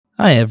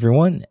Hi,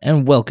 everyone,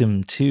 and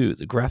welcome to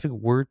the Graphic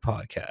Word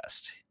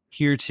Podcast,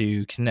 here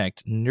to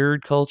connect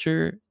nerd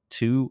culture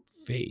to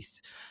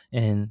faith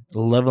and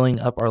leveling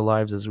up our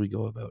lives as we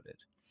go about it.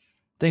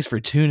 Thanks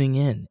for tuning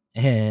in,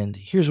 and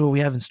here's what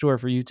we have in store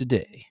for you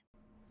today.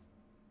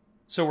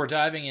 So, we're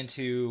diving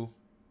into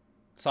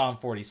Psalm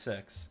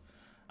 46.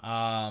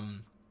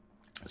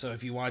 So,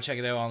 if you want to check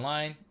it out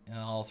online, and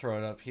I'll throw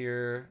it up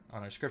here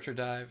on our scripture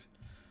dive.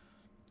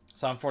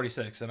 Psalm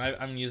 46, and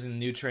I'm using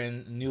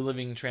the New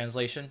Living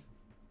Translation.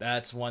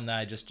 That's one that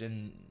I just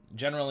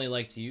generally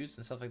like to use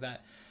and stuff like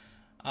that.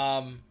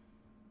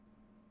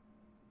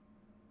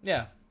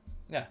 Yeah.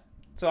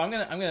 So I'm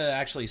gonna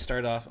actually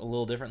start off a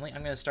little differently.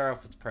 I'm gonna start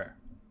off with prayer.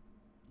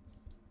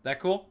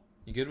 That cool?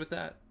 You good with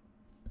that?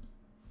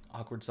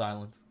 Awkward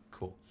silence.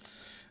 Cool.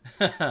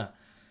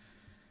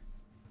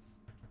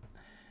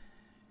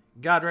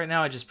 God, right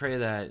now I just pray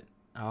that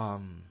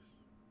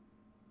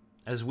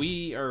as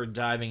we are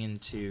diving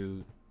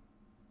into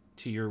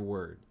your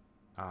word,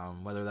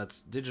 whether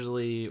that's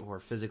digitally or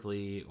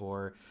physically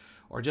or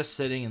just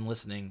sitting and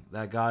listening,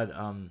 that God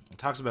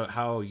talks about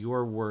how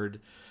your word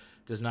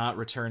does not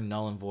return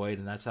null and void,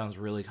 and that sounds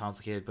really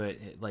complicated, but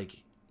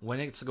when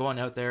it's going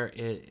out there,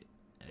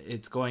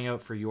 it's going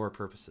out for your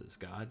purposes,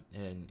 God.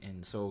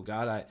 And so,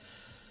 God,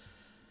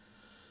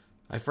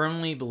 I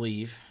firmly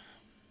believe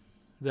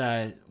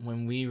that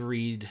when we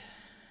read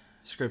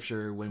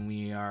scripture, when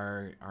we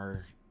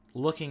are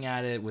looking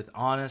at it with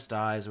honest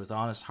eyes, with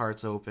honest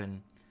hearts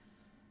open,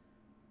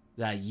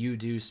 that you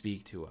do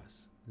speak to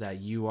us, that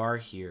you are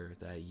here,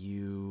 that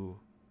you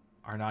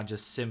are not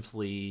just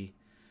simply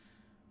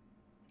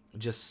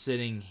just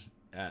sitting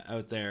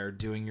out there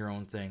doing your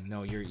own thing.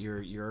 No, you're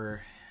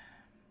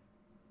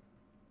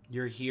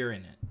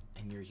hearing it,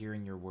 and you're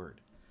hearing your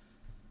word.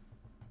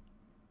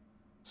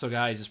 So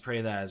God, I just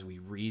pray that as we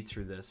read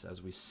through this,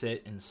 as we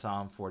sit in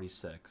Psalm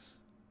 46,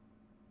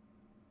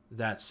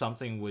 that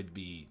something would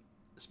be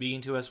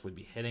speaking to us, would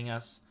be hitting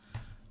us.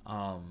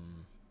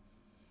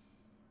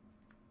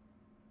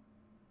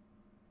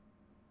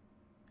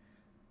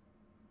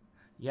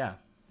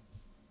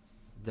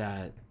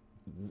 That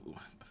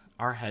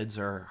our heads,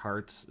 our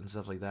hearts, and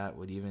stuff like that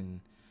would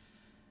even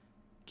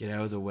get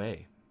out of the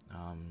way.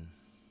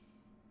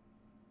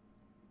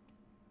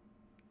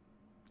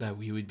 That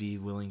we would be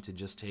willing to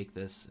just take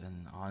this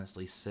and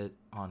honestly sit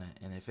on it.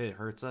 And if it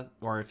hurts us,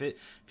 or if it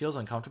feels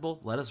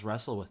uncomfortable, let us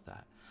wrestle with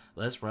that.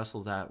 Let us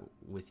wrestle that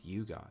with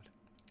you, God,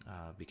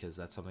 because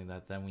that's something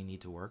that then we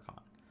need to work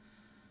on.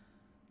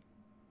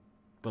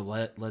 But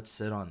let's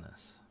sit on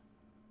this.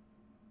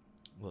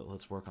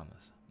 Let's work on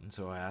this. And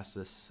so I ask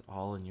this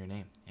all in your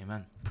name.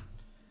 Amen.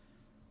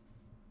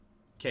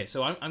 Okay,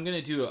 so I'm going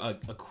to do a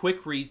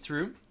quick read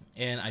through,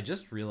 and I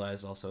just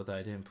realized also that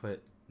I didn't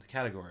put the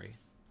category,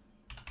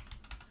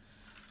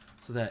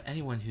 so that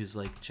anyone who's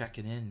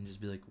checking in and just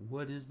be like,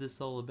 what is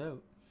this all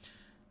about?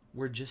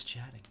 We're just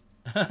chatting.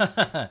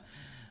 But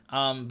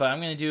I'm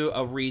going to do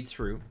a read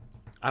through.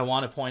 I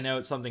want to point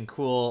out something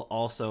cool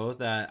also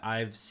that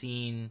I've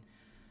seen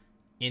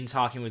in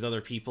talking with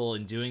other people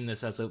and doing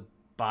this as a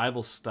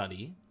Bible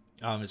study.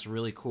 It's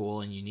really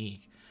cool and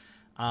unique.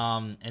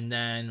 And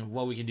then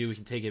what we can do, we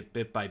can take it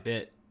bit by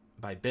bit.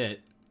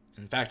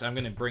 In fact, I'm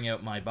going to bring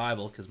out my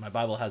Bible, because my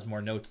Bible has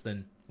more notes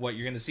than what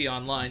you're going to see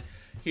online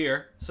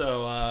here.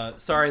 So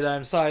sorry that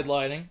I'm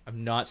sidelining.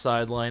 I'm not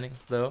sidelining,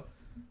 though.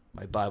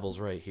 My Bible's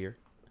right here.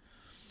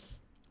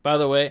 By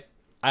the way,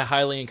 I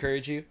highly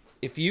encourage you,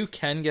 if you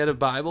can get a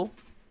Bible,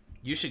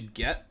 you should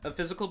get a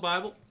physical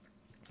Bible,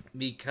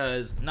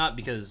 not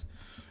because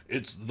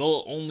it's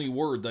the only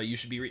word that you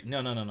should be reading.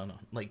 No.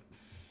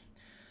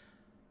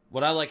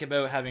 What I like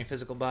about having a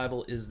physical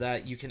Bible is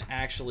that you can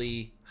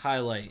actually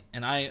highlight.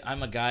 And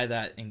I'm a guy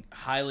that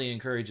highly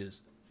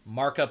encourages,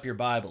 mark up your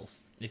Bibles.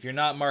 If you're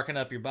not marking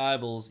up your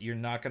Bibles, you're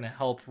not going to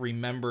help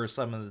remember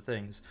some of the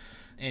things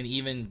and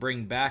even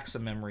bring back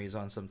some memories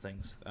on some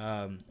things.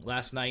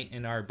 Last night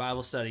in our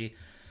Bible study,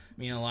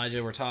 me and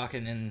Elijah were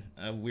talking,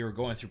 and we were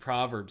going through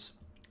Proverbs.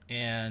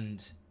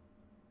 And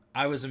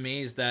I was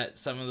amazed at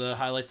some of the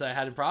highlights I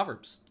had in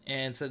Proverbs.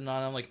 And sitting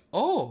on, I'm like,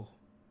 oh,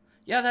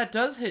 yeah, that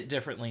does hit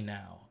differently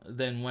now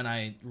than when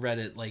I read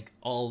it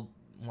a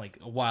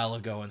while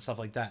ago and stuff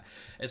like that.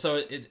 And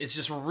so it's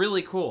just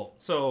really cool.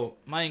 So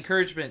my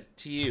encouragement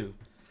to you,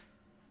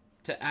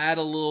 to add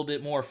a little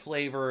bit more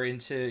flavor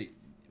into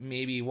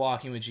maybe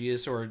walking with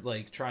Jesus, or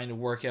trying to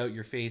work out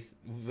your faith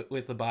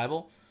with the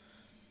Bible,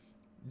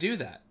 do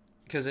that,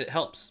 because it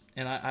helps.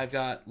 And I've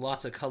got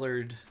lots of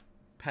colored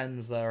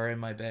pens that are in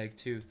my bag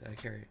too that I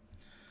carry.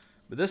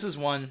 But this is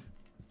one,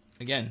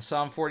 again,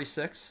 Psalm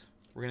 46.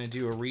 We're going to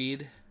do a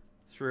read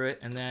through it,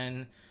 and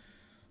then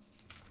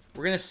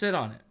we're going to sit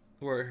on it.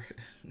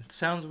 It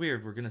sounds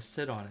weird, we're going to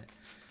sit on it.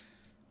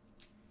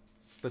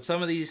 But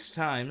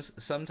sometimes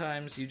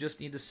you just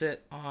need to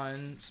sit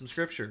on some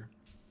scripture,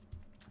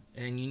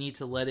 and you need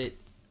to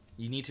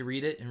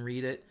read it and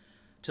read it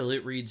till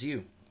it reads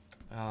you.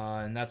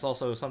 And that's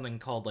also something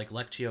called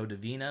Lectio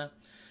Divina,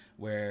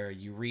 where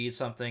you read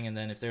something and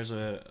then if there's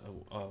a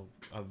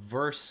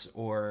verse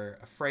or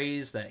a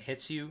phrase that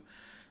hits you,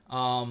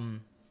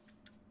 then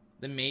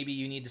maybe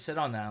you need to sit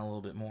on that a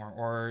little bit more,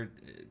 or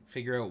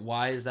figure out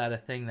why is that a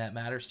thing that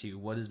matters to you?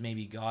 What is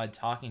maybe God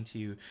talking to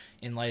you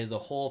in light of the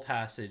whole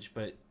passage,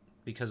 but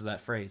because of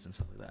that phrase and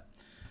stuff like that.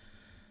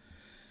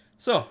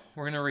 So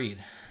we're going to read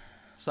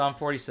Psalm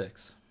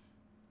 46.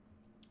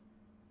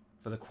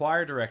 For the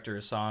choir director,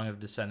 a song of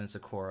descendants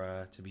of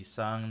Korah, to be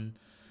sung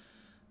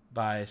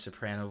by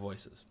soprano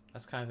voices.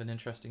 That's kind of an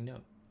interesting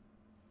note.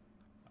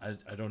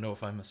 I don't know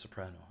if I'm a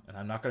soprano, and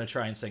I'm not going to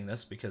try and sing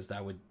this because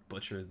that would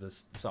butcher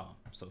this song,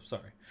 so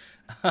sorry.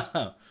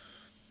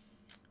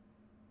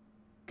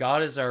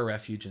 God is our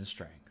refuge and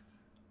strength,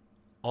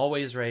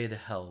 always ready to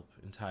help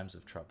in times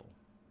of trouble.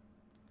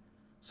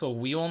 So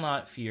we will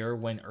not fear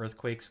when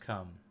earthquakes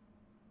come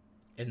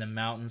and the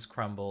mountains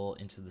crumble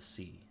into the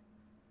sea.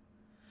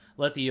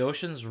 Let the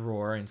oceans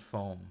roar and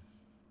foam.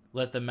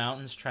 Let the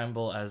mountains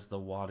tremble as the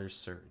waters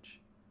surge.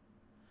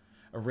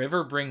 A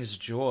river brings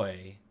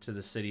joy to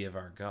the city of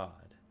our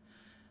God,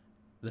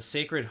 the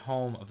sacred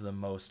home of the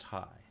Most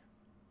High.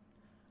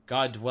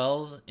 God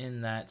dwells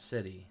in that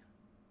city.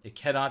 It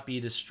cannot be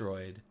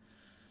destroyed.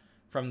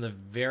 From the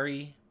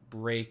very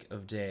break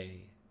of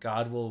day,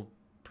 God will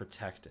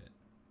protect it.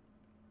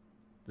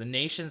 The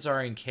nations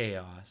are in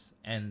chaos,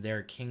 and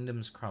their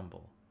kingdoms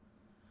crumble.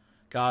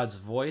 God's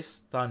voice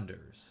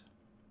thunders,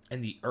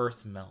 and the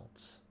earth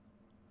melts.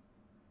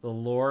 The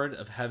Lord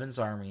of heaven's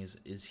armies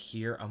is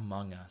here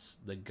among us.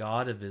 The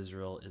God of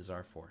Israel is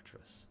our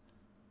fortress.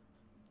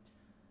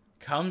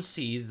 Come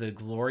see the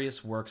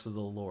glorious works of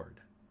the Lord.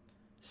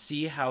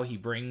 See how he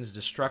brings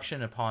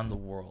destruction upon the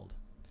world.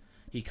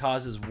 He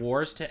causes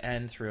wars to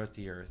end throughout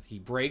the earth. He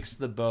breaks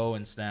the bow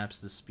and snaps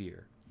the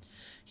spear.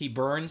 He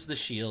burns the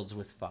shields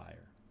with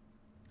fire.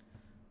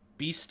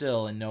 Be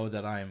still and know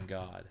that I am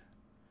God.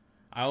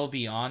 I will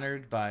be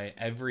honored by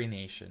every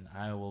nation.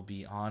 I will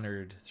be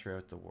honored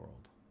throughout the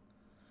world.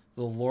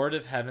 The Lord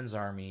of heaven's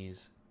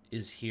armies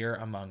is here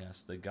among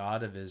us. The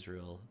God of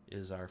Israel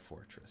is our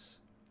fortress.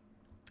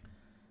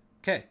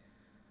 Okay.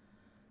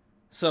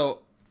 So,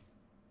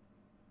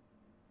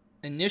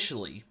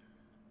 initially,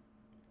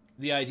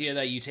 the idea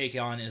that you take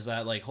on is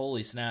that, like,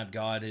 holy snap,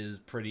 God is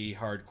pretty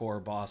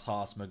hardcore boss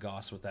hoss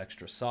magos with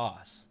extra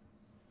sauce.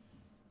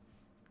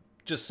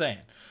 Just saying.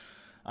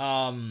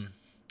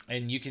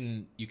 And you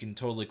can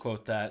totally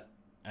quote that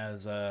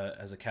as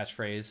a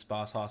catchphrase,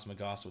 boss hoss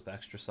magos with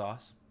extra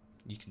sauce.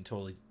 You can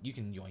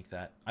yoink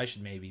that. I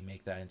should maybe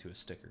make that into a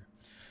sticker.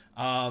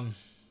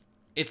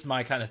 It's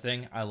my kind of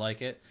thing. I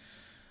like it.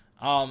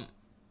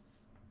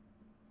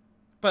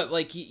 But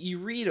like you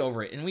read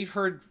over it, and we've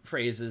heard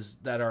phrases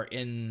that are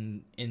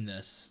in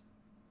this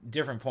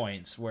different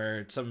points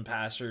where some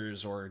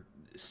pastors or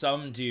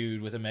some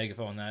dude with a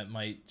megaphone that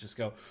might just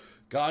go,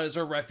 God is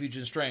our refuge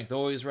and strength,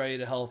 always ready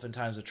to help in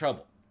times of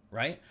trouble,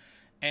 right?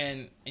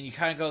 And you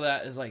kind of go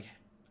that as like,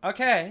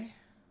 okay,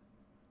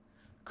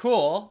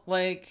 cool,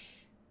 like,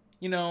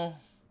 you know,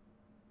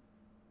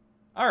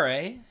 all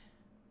right.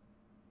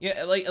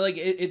 Yeah, like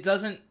it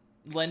doesn't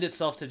lend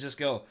itself to just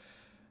go,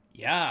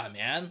 yeah,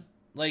 man.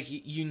 Like,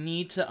 you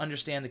need to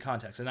understand the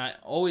context. And I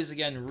always,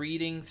 again,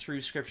 reading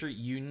through Scripture,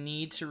 you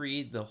need to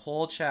read the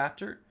whole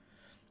chapter.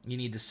 You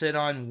need to sit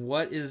on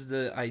what is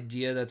the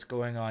idea that's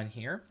going on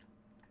here.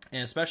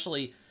 And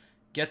especially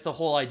get the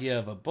whole idea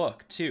of a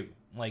book, too.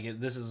 Like,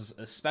 this is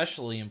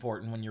especially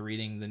important when you're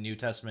reading the New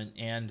Testament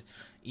and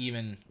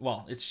even,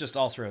 well, it's just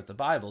all throughout the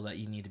Bible that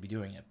you need to be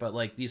doing it. But,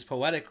 like, these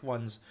poetic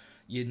ones,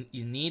 you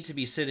need to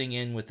be sitting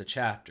in with the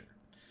chapter.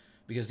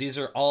 Because these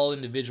are all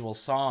individual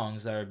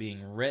songs that are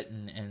being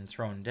written and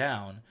thrown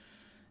down.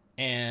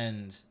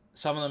 And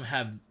some of them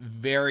have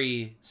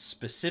very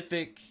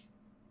specific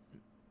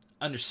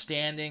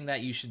understanding that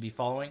you should be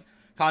following.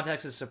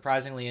 Context is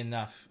surprisingly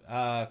enough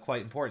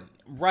quite important.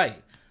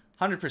 Right.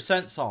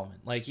 100% Solomon.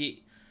 Like, you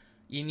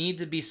need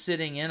to be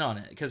sitting in on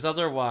it. Because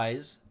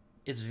otherwise,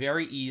 it's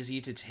very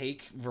easy to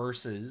take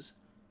verses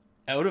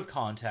out of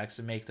context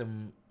and make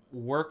them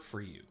work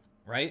for you.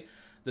 Right?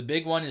 The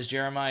big one is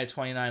Jeremiah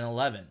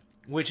 29:11.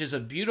 Which is a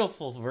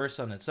beautiful verse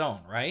on its own,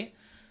 right?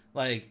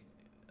 Like,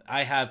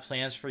 I have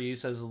plans for you,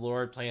 says the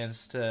Lord,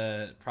 plans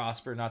to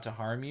prosper, not to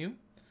harm you.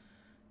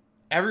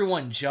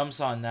 Everyone jumps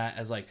on that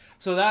as like,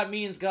 so that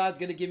means God's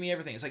going to give me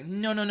everything. It's like,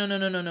 no.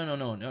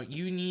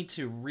 You need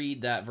to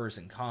read that verse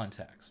in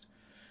context.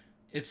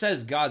 It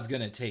says God's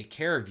going to take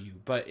care of you,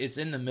 but it's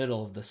in the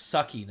middle of the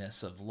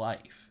suckiness of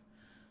life.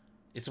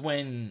 It's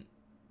when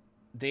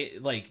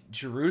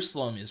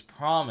Jerusalem is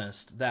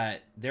promised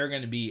that they're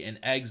going to be in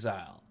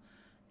exile.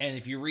 And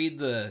if you read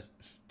the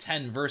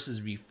 10 verses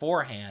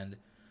beforehand,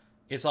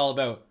 it's all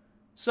about,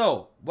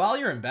 so, while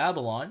you're in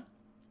Babylon,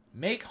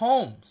 make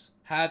homes,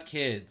 have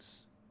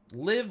kids,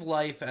 live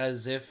life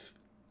as if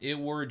it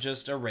were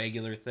just a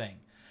regular thing.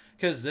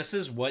 Because this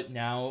is what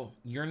now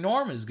your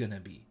norm is going to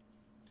be.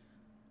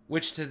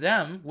 Which to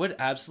them would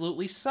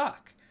absolutely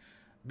suck.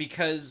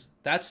 Because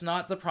that's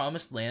not the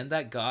promised land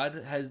that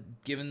God has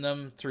given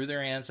them through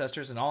their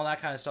ancestors and all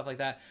that kind of stuff like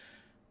that.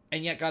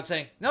 And yet God's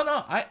saying,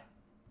 no,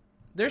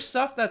 there's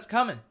stuff that's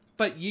coming,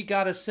 but you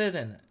got to sit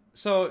in it.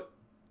 So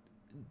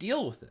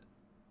deal with it.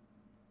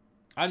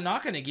 I'm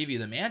not going to give you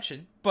the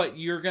mansion, but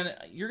you're going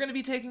to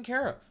be taken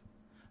care of.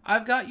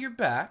 I've got your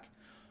back,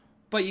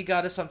 but you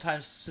got to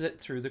sometimes sit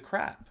through the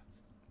crap.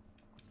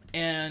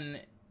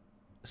 And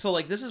so,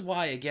 like, this is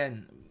why,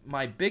 again,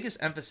 my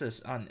biggest emphasis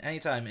on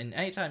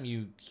anytime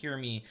you hear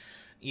me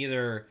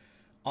either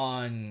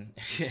on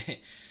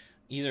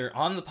either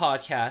on the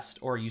podcast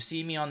or you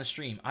see me on the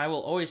stream, I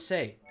will always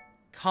say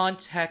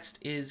context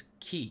is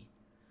key.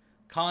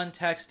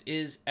 Context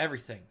is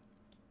everything.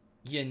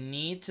 You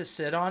need to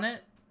sit on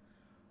it,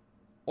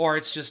 or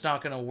it's just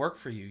not going to work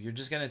for you. You're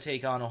just going to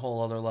take on a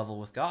whole other level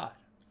with God.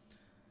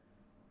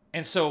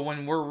 And so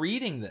when we're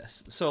reading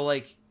this, so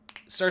like,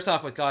 starts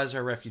off with God is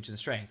our refuge and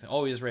strength,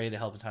 always ready to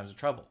help in times of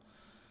trouble.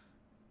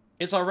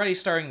 It's already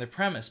starting the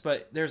premise,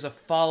 but there's a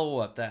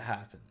follow-up that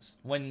happens.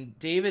 When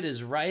David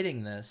is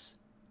writing this,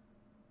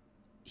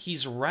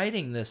 he's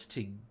writing this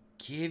to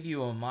give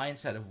you a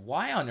mindset of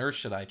why on earth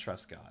should I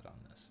trust God on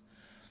this?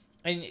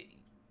 And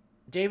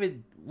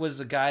David was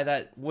a guy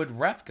that would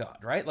rep God,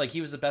 right? Like, he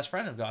was the best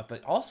friend of God,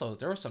 but also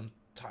there were some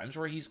times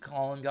where he's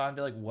calling God and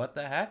be like, what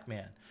the heck,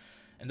 man?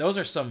 And those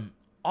are some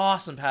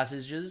awesome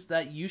passages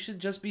that you should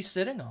just be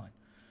sitting on.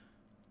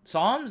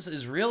 Psalms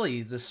is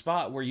really the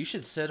spot where you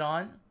should sit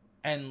on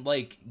and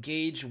like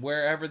gauge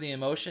wherever the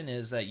emotion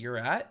is that you're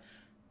at.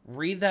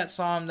 Read that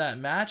psalm that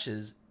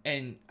matches,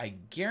 and I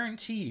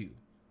guarantee you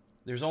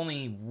there's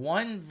only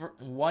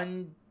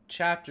one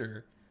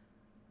chapter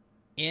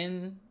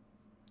in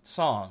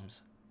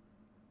Psalms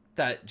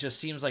that just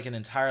seems like an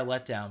entire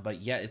letdown,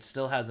 but yet it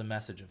still has a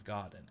message of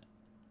God in it.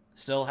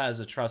 Still has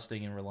a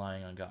trusting and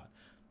relying on God.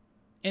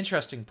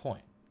 Interesting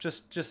point.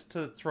 Just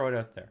to throw it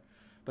out there.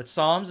 But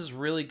Psalms is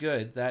really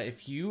good that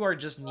if you are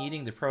just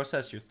needing to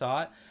process your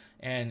thought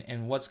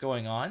and what's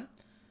going on,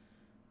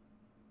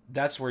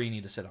 that's where you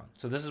need to sit on.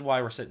 So this is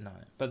why we're sitting on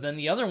it. But then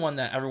the other one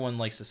that everyone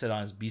likes to sit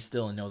on is be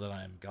still and know that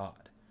I am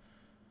God.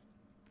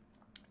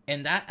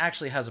 And that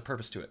actually has a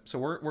purpose to it. So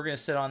we're going to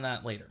sit on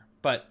that later.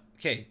 But,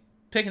 okay,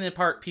 picking it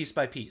apart piece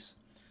by piece.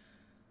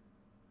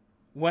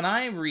 When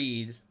I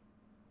read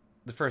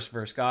the first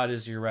verse, God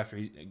is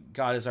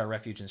our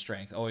refuge and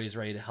strength, always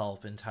ready to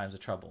help in times of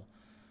trouble.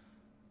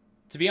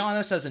 To be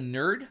honest, as a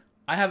nerd,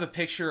 I have a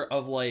picture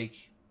of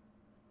like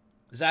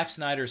Zack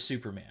Snyder's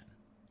Superman.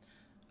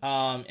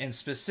 And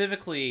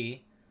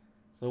specifically,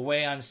 the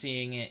way I'm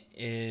seeing it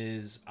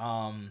is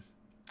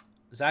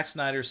Zack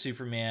Snyder's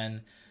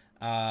Superman,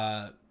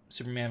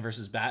 Superman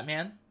versus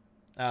Batman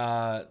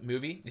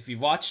movie. If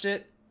you've watched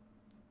it,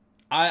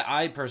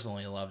 I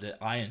personally loved it.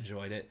 I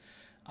enjoyed it.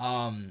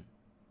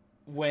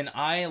 When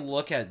I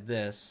look at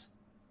this,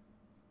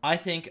 I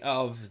think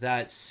of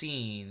that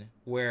scene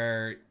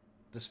where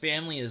this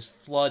family is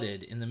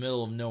flooded in the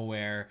middle of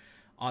nowhere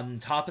on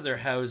top of their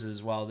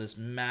houses while this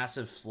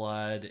massive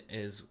flood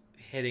is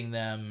hitting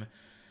them,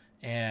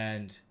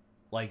 and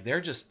like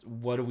they're just,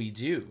 what do we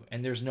do?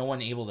 And there's no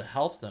one able to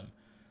help them.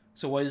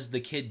 So what does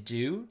the kid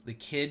do? The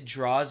kid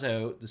draws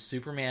out the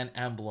Superman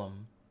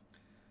emblem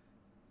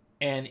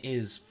and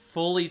is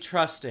fully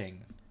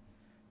trusting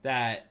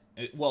that,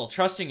 well,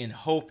 trusting and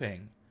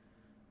hoping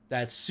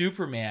that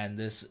Superman,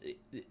 this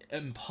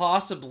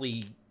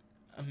impossibly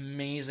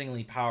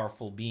amazingly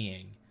powerful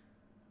being,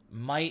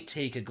 might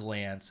take a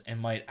glance and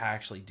might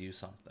actually do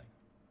something.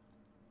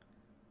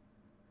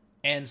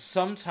 And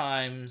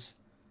sometimes,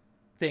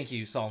 thank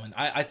you, Solomon,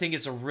 I think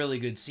it's a really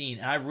good scene.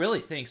 And I really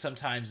think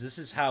sometimes this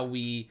is how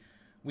we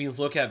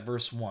look at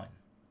verse 1.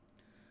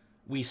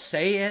 We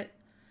say it,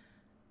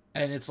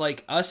 and it's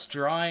like us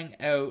drawing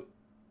out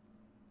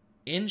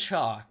in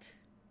chalk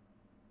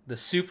the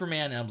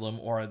Superman emblem,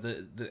 or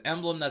the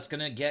emblem that's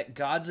going to get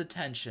God's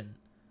attention,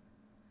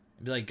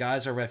 and be like,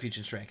 God's our refuge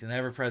and strength, and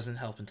ever-present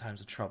help in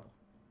times of trouble.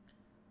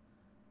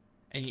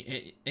 And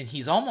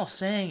he's almost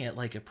saying it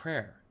like a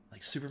prayer.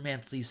 Like,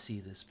 Superman, please see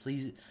this.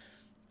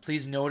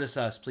 Please notice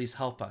us. Please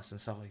help us, and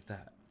stuff like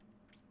that.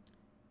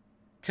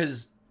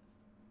 Because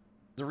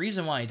the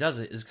reason why he does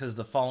it is because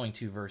the following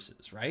two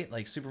verses, right?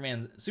 Like,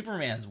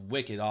 Superman's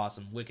wicked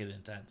awesome, wicked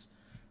intense.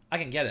 I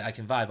can get it. I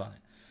can vibe on it.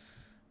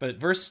 But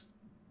verse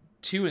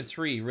 2 and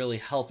 3 really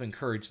help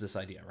encourage this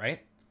idea, right?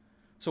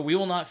 So we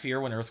will not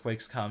fear when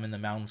earthquakes come and the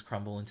mountains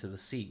crumble into the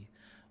sea.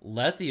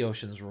 Let the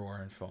oceans roar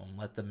and foam.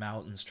 Let the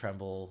mountains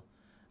tremble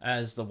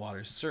as the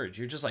waters surge.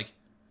 You're just like,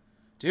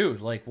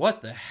 dude, like,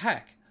 what the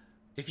heck?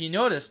 If you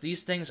notice,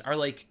 these things are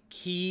like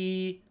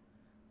key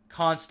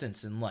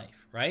constants in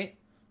life, right?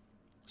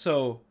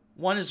 So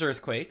one is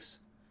earthquakes,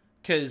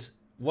 because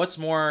what's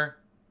more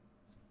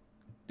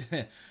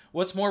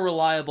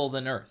reliable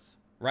than earth?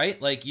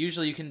 Right? Like,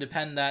 usually you can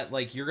depend that,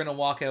 like, you're going to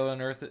walk out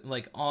on earth,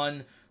 like,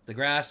 on the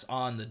grass,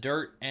 on the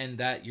dirt, and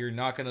that you're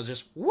not going to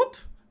just, whoop,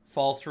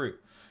 fall through.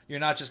 You're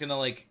not just going to,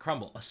 like,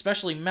 crumble.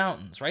 Especially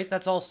mountains, right?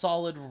 That's all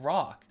solid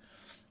rock.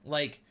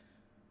 Like,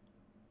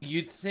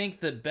 you'd think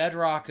the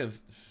bedrock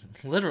of,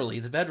 literally,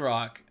 the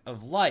bedrock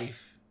of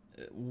life,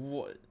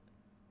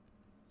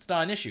 it's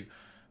not an issue.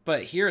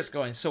 But here it's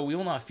going, so we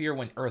will not fear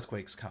when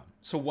earthquakes come.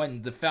 So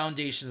when the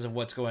foundations of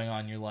what's going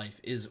on in your life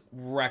is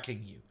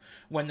wrecking you.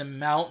 When the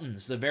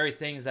mountains, the very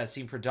things that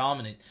seem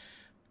predominant,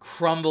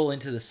 crumble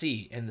into the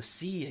sea. And the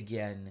sea,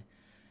 again,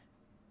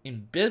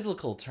 in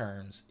biblical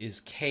terms, is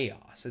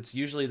chaos. It's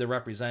usually the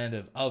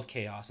representative of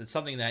chaos. It's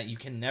something that you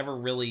can never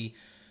really,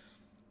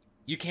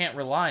 you can't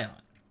rely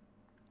on.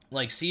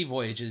 Like sea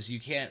voyages, you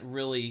can't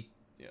really,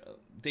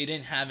 they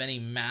didn't have any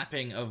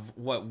mapping of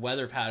what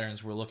weather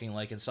patterns were looking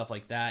like and stuff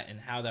like that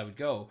and how that would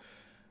go.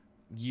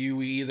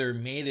 You either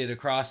made it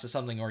across to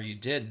something or you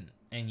didn't,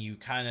 and you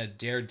kind of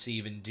dared to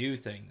even do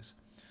things.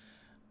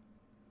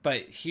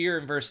 But here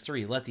in verse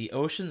 3, let the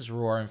oceans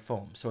roar and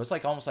foam. So it's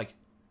like almost like,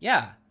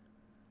 yeah,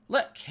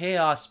 let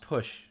chaos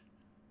push.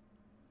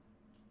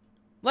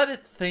 Let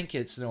it think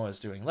it's Noah's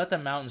doing. Let the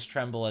mountains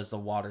tremble as the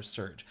waters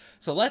surge.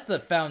 So let the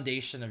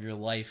foundation of your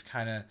life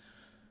kind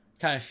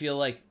of feel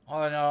like,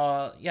 oh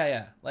no,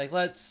 yeah, like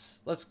let's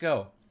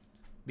go.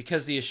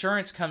 Because the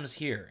assurance comes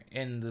here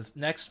in the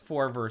next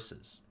 4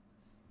 verses.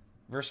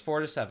 Verse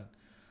 4 to 7.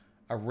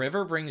 A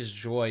river brings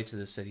joy to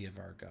the city of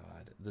our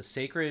God, the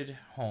sacred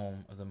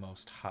home of the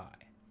Most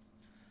High.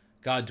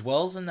 God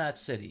dwells in that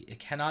city. It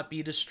cannot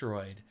be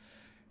destroyed.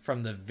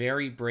 From the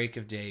very break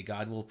of day,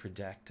 God will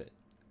protect it.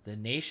 The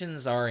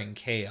nations are in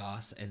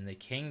chaos and the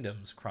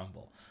kingdoms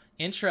crumble.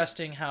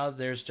 Interesting how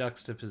there's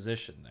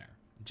juxtaposition there.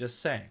 Just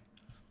saying.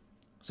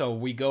 So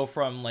we go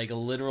from like a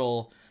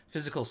literal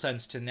physical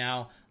sense to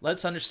now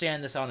let's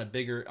understand this on a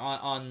bigger,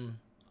 on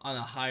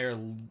a higher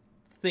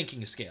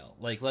thinking scale.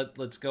 Like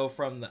let's go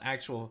from the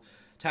actual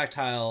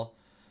tactile,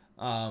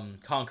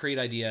 concrete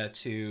idea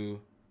to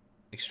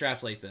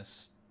extrapolate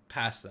this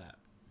past that.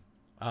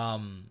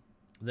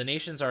 The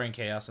nations are in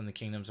chaos and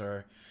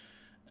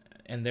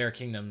their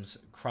kingdoms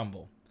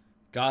crumble.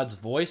 God's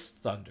voice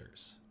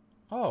thunders.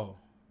 Oh.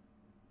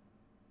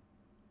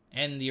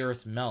 And the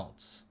earth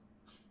melts.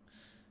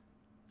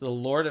 The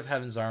Lord of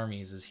heaven's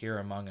armies is here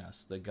among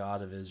us. The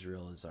God of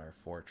Israel is our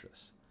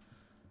fortress.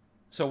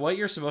 So what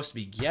you're supposed to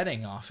be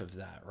getting off of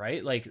that,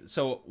 right? Like,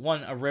 so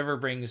one, a river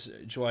brings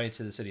joy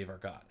to the city of our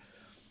God.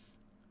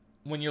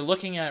 When you're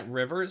looking at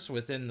rivers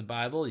within the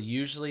Bible,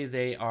 usually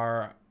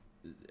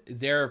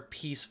they're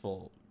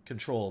peaceful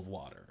control of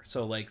water.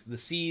 So like the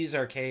seas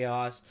are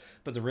chaos,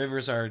 but the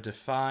rivers are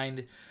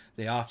defined.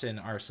 They often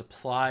are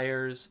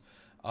suppliers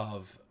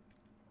of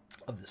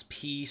this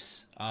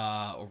peace,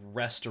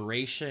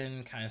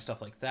 restoration, kind of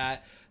stuff like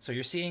that. So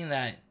you're seeing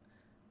that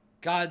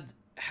God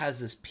has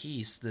this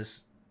peace,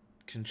 this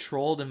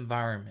controlled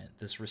environment,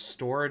 this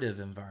restorative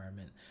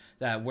environment,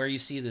 that where you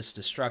see this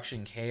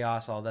destruction,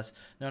 chaos, all this.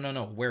 No.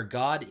 Where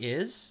God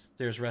is,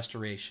 there's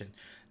restoration.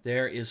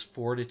 There is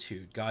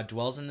fortitude. God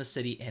dwells in the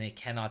city and it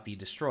cannot be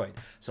destroyed.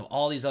 So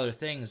all these other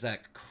things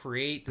that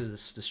create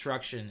this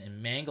destruction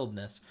and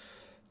mangledness,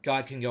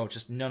 God can go,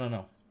 just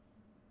no.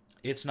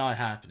 It's not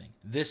happening.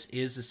 This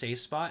is a safe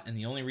spot, and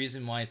the only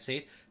reason why it's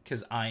safe,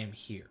 because I am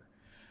here.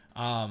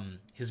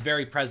 His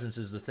very presence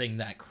is the thing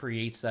that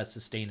creates that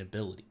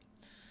sustainability.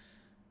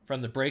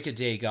 From the break of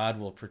day, God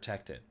will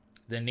protect it.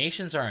 The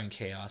nations are in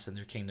chaos and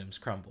their kingdoms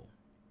crumble.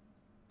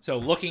 So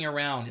looking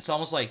around, it's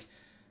almost like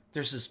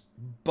there's this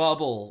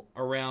bubble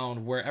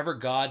around wherever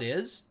God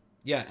is.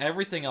 Yeah,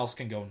 everything else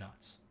can go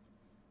nuts.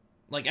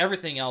 Like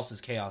everything else is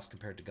chaos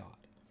compared to God.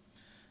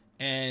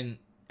 And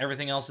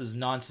everything else is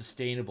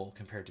non-sustainable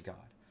compared to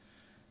God.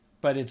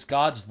 But it's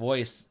God's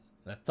voice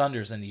that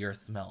thunders and the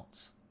earth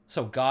melts.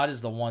 So God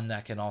is the one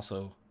that can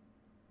also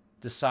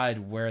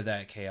decide where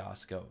that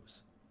chaos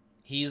goes.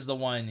 He's the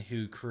one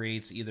who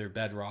creates either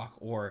bedrock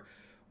or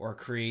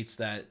creates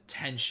that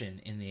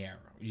tension in the air.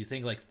 You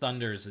think like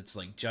thunders, it's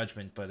like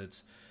judgment, but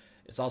it's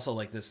also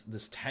like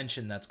this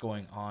tension that's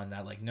going on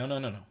that like,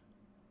 no.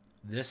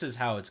 This is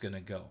how it's going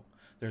to go.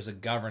 There's a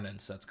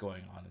governance that's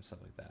going on and stuff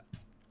like that.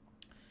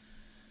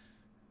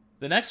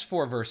 The next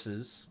 4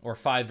 verses, or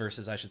 5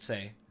 verses, I should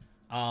say,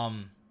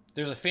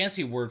 there's a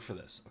fancy word for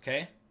this,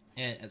 okay?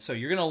 And so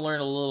you're going to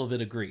learn a little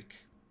bit of Greek.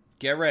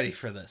 Get ready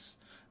for this.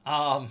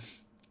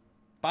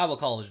 Bible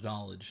college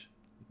knowledge.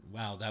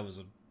 Wow, that was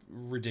a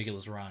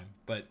ridiculous rhyme,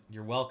 but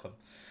you're welcome.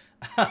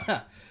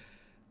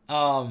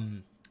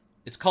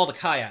 It's called a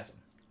chiasm.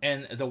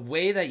 And the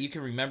way that you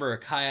can remember a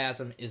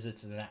chiasm is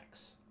it's an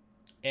X.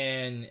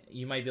 And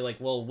you might be like,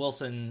 well,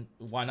 Wilson,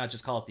 why not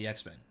just call it the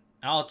X-Men?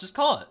 I'll just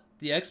call it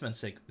the X-Men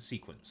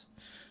sequence,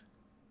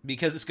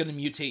 because it's going to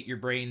mutate your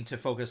brain to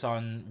focus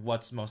on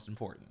what's most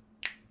important.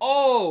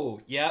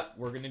 Oh, yep,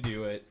 we're going to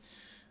do it.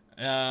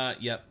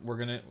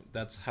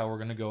 That's how we're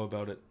going to go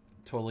about it.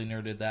 Totally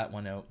nerded that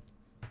one out.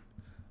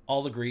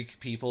 All the Greek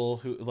people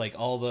who like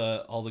all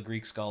the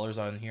Greek scholars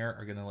on here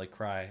are going to like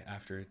cry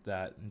after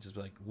that and just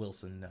be like,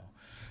 Wilson,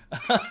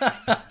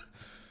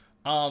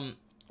 no.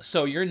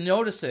 So you're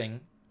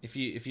noticing, if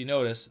you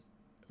notice,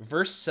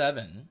 verse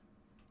 7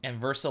 and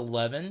verse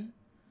 11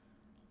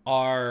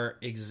 are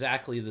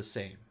exactly the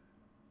same.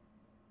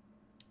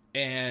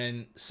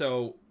 And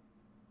so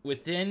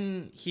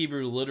within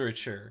Hebrew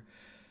literature,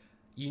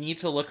 you need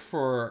to look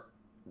for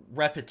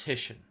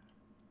repetition.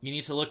 You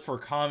need to look for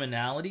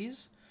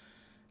commonalities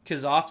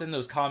because often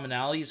those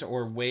commonalities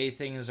or way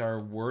things are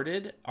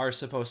worded are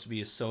supposed to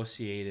be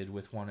associated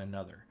with one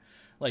another.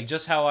 Like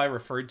just how I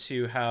referred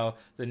to how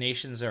the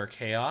nations are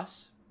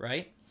chaos,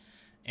 right?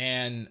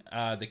 And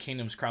the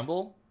kingdoms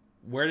crumble.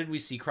 Where did we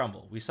see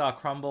crumble? We saw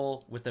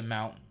crumble with the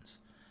mountains.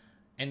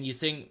 And you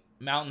think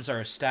mountains are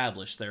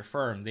established, they're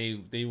firm,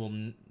 they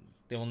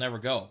will never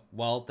go.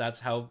 Well,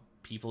 that's how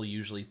people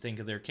usually think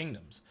of their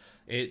kingdoms.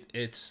 It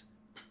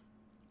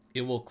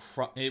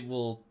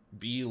will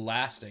be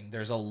lasting.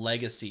 There's a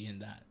legacy in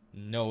that.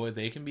 No,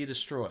 they can be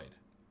destroyed.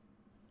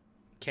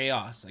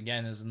 Chaos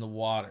again is in the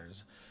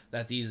waters,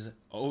 that these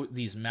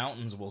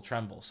mountains will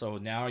tremble. So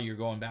now you're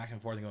going back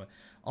and forth and going,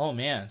 oh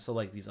man, so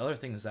like these other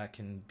things that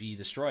can be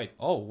destroyed.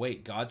 Oh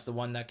wait, God's the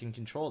one that can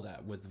control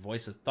that with the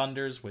voice of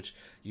thunders, which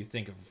you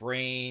think of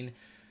rain.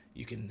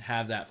 You can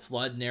have that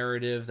flood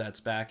narrative that's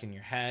back in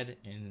your head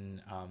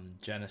in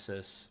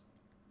Genesis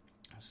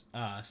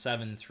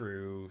 7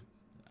 through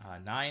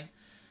 9.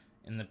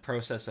 In the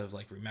process of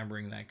like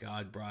remembering that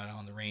God brought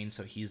on the rain,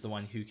 so he's the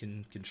one who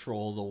can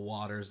control the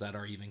waters that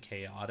are even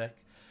chaotic.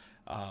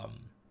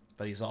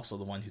 But he's also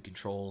the one who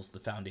controls the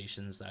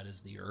foundations, that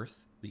is the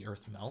earth. The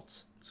earth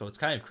melts. So it's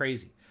kind of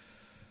crazy.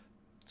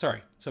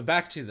 Sorry. So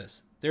back to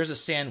this. There's a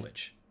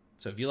sandwich.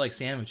 So if you like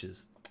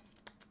sandwiches,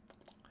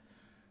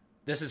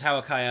 this is how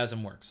a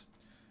chiasm works.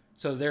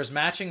 So there's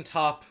matching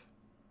top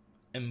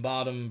and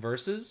bottom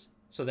verses.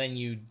 So then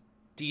you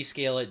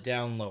descale it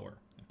down lower.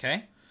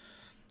 Okay?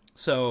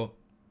 So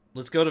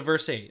let's go to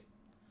verse 8.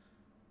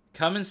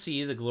 Come and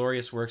see the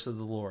glorious works of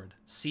the Lord.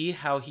 See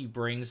how he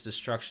brings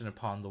destruction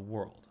upon the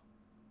world.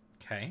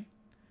 Okay?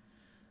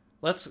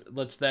 Let's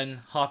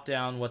then hop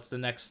down. What's the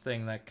next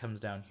thing that comes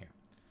down here?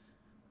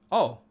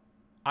 Oh,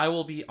 I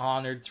will be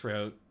honored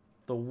throughout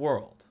the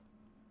world.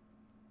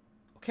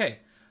 Okay,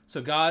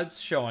 so God's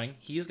showing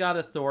he's got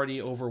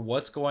authority over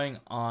what's going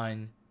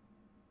on,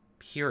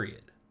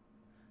 period.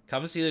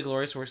 Come and see the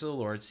glorious works of the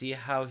Lord. See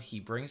how he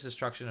brings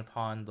destruction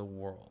upon the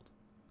world.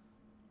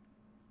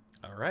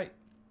 All right.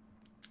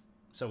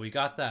 So we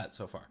got that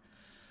so far.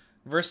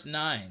 Verse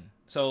 9.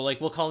 So like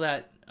we'll call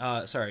that,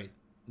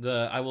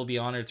 the I will be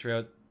honored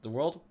throughout the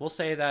world. We'll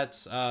say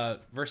that's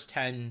verse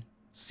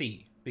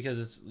 10c,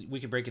 because we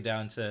could break it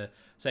down to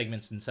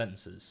segments and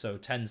sentences. So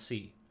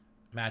 10c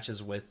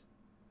matches with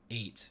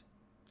 8.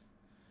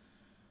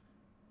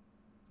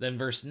 Then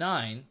verse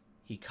 9,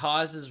 he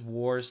causes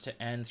wars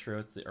to end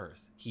throughout the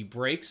earth. He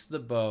breaks the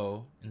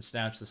bow and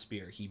snaps the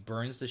spear. He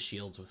burns the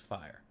shields with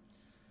fire.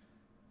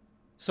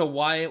 So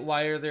why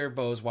are there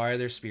bows? Why are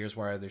there spears?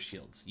 Why are there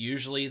shields?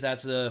 Usually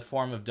that's a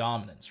form of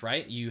dominance,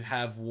 right? You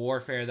have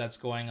warfare that's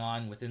going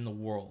on within the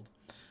world.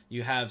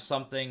 You have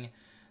something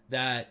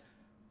that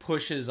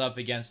pushes up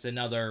against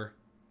another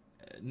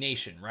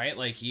nation, right?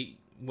 Like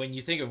when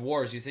you think of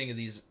wars, you think of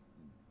these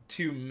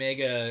two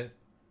mega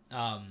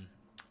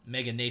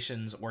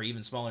nations or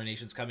even smaller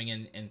nations coming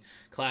in and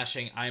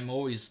clashing. I'm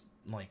always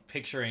like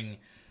picturing,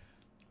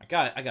 I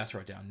got to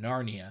throw it down,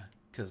 Narnia,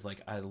 because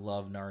like I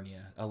love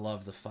Narnia. I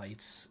love the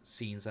fights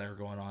scenes that are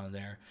going on in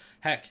there.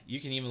 Heck, you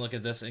can even look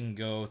at this and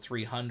go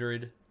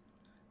 300.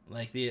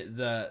 Like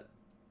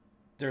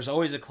there's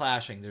always a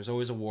clashing, there's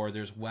always a war,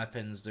 there's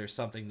weapons, there's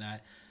something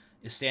that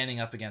is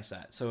standing up against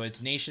that. So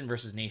it's nation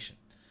versus nation.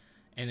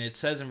 And it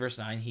says in verse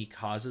 9, he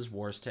causes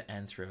wars to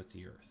end throughout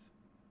the earth.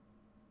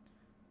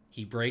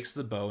 He breaks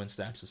the bow and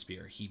snaps the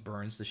spear. He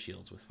burns the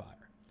shields with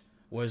fire.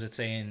 What does it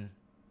say in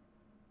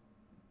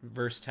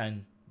verse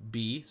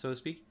 10b, so to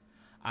speak?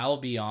 I'll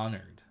be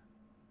honored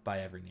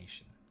by every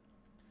nation.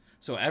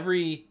 So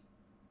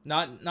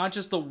not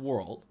just the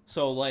world.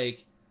 So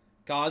like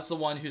God's the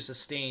one who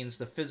sustains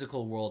the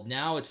physical world.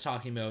 Now it's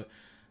talking about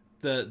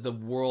the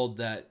world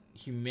that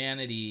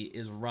humanity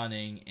is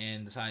running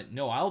and decide,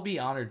 no, I'll be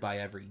honored by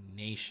every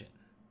nation.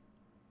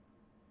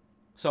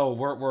 So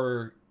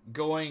we're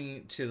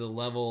going to the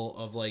level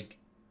of like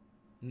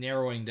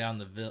narrowing down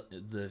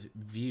the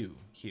view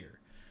here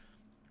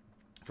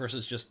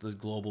versus just the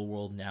global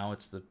world. Now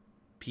it's the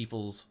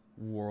people's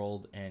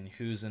world and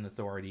who's in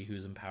authority,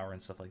 who's in power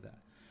and stuff like that.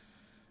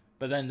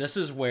 But then this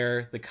is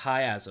where the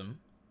chiasm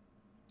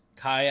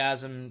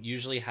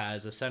usually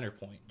has a center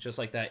point, just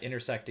like that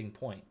intersecting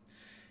point.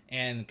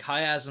 And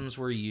chiasms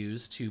were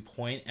used to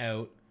point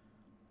out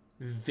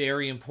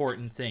very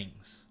important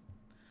things.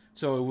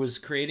 So it was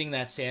creating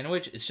that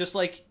sandwich. It's just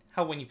like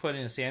how when you put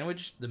in a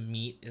sandwich, the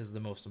meat is the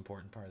most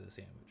important part of the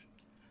sandwich.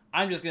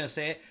 I'm just going to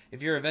say it.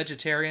 If you're a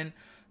vegetarian,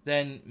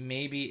 then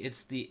maybe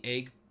it's the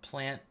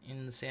eggplant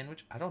in the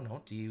sandwich. I don't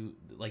know. Do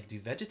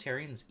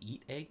vegetarians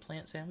eat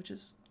eggplant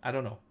sandwiches? I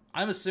don't know.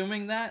 I'm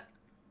assuming that.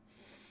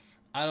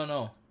 I don't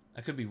know.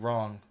 I could be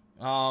wrong.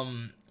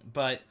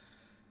 But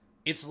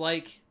it's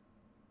like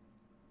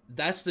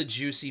that's the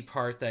juicy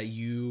part that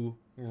you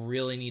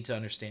really need to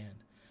understand.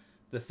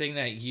 The thing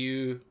that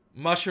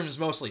mushrooms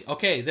mostly.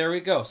 Okay, there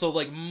we go. So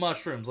like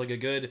mushrooms, like a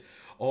good,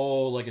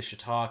 like a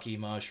shiitake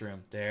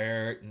mushroom.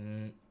 There.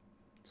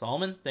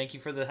 Solomon, thank you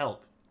for the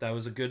help. That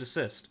was a good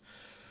assist.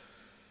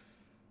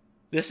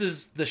 This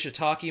is the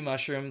shiitake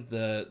mushroom,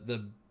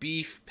 the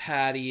beef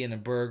patty in a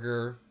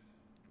burger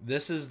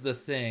This is the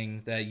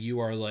thing that you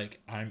are like,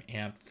 I'm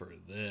amped for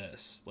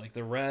this. Like,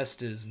 the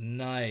rest is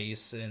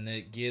nice, and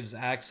it gives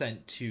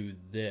accent to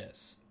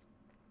this.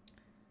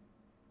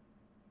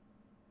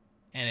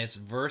 And it's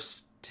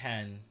verse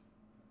 10a.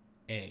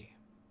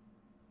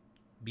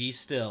 Be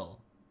still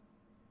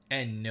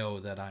and know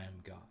that I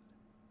am God.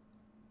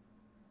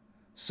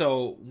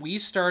 So we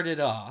started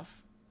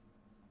off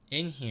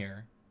in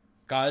here.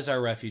 God is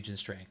our refuge and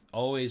strength,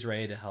 always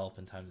ready to help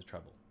in times of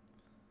trouble.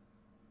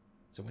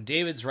 So when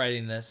David's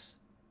writing this,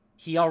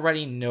 he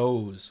already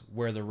knows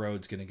where the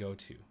road's going to go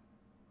to.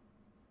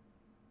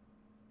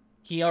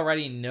 He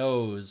already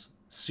knows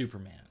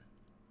Superman.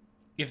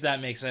 If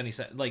that makes any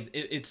sense. Like,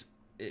 it's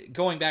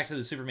going back to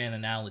the Superman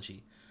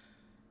analogy.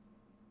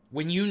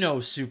 When you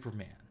know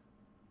Superman,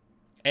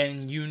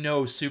 and you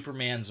know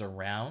Superman's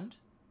around,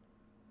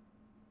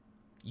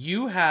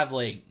 you have,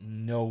 like,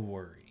 no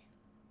worry.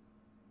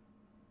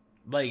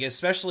 Like,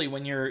 especially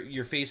when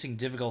you're facing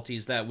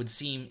difficulties that would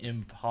seem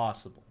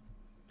impossible.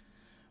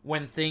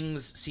 When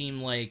things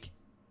seem like,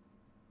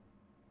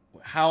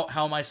 how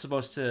am I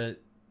supposed to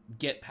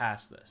get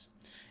past this?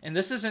 And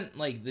this isn't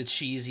like the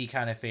cheesy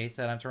kind of faith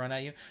that I'm throwing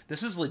at you.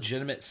 This is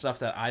legitimate stuff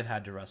that I've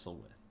had to wrestle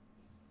with.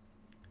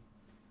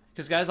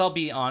 Because, guys, I'll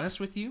be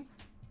honest with you.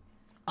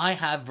 I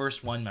have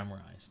verse 1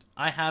 memorized.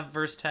 I have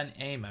verse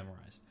 10a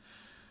memorized.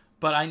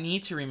 But I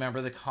need to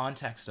remember the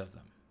context of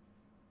them.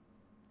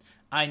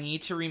 I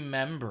need to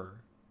remember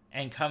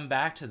and come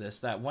back to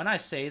this, that when I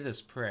say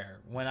this prayer,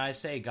 when I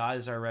say God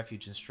is our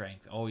refuge and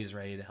strength, always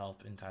ready to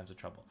help in times of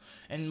trouble.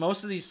 And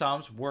most of these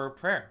Psalms were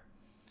prayer.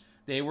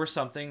 They were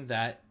something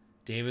that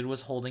David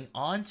was holding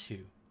on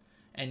to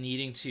and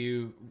needing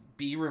to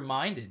be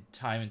reminded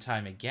time and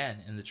time again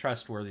in the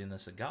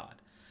trustworthiness of God.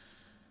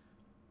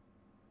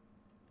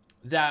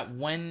 That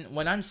when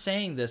I'm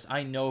saying this,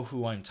 I know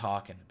who I'm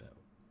talking about.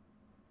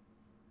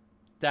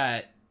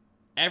 That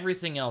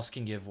everything else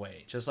can give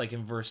way, just like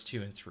in verse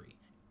 2 and 3.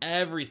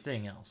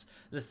 Everything else,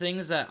 the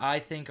things that I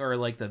think are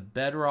like the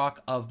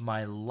bedrock of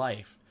my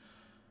life,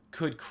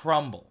 could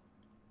crumble.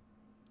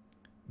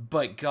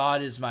 But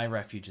God is my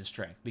refuge and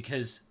strength.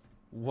 Because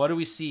what do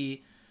we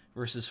see?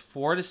 Verses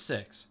 4 to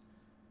 6.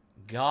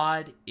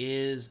 God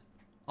is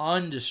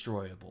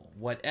undestroyable.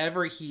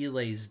 Whatever he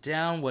lays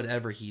down,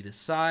 whatever he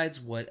decides,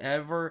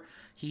 whatever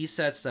he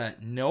sets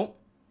that, nope,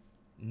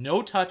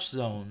 no touch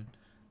zone.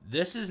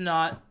 This is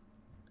not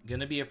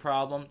going to be a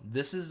problem.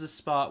 This is the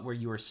spot where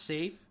you are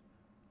safe.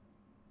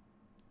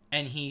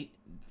 And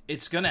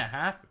it's going to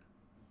happen.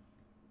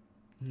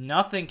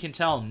 Nothing can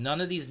tell him. None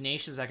of these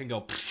nations that can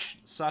go,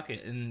 suck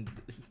it. And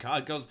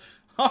God goes,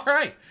 all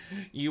right,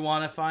 you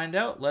want to find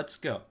out? Let's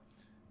go.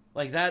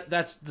 Like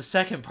that's the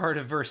second part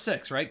of verse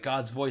 6, right?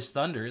 God's voice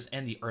thunders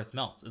and the earth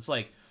melts. It's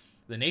like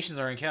the nations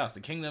are in chaos. The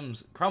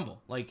kingdoms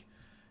crumble. Like,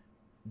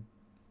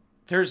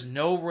 there's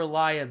no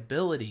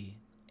reliability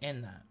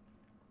in that.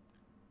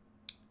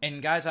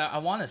 And guys, I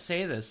want to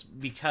say this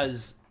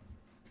because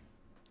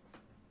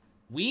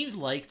we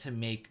like to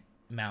make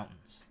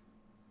mountains.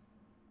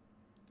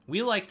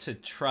 We like to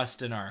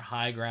trust in our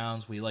high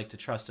grounds. We like to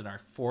trust in our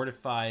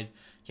fortified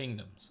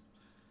kingdoms.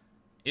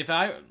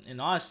 In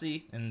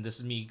honesty, and this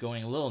is me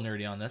going a little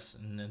nerdy on this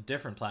in a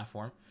different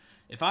platform,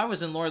 if I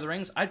was in Lord of the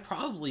Rings, I'd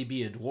probably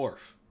be a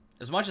dwarf.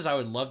 As much as I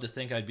would love to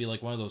think I'd be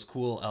like one of those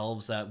cool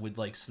elves that would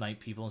like snipe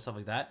people and stuff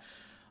like that,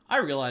 I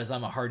realize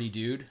I'm a hardy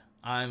dude.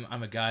 I'm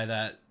a guy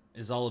that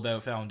is all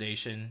about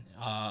foundation,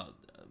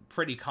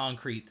 pretty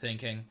concrete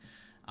thinking.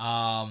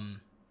 And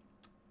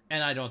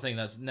I don't think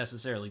that's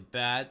necessarily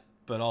bad,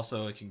 but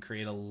also it can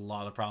create a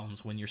lot of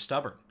problems when you're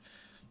stubborn,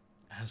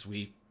 as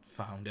we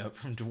found out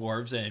from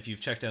dwarves. And if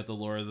you've checked out the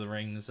Lord of the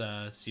Rings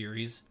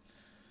series,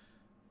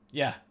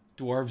 yeah,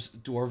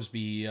 dwarves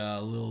be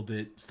a little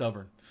bit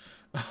stubborn.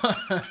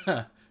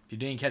 If you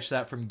didn't catch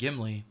that from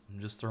Gimli, I'm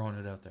just throwing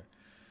it out there.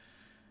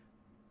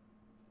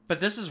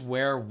 But this is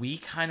where we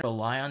kind of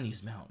rely on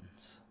these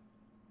mountains,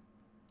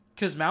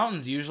 because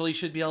mountains usually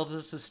should be able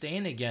to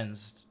sustain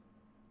against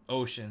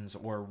oceans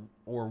or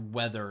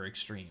weather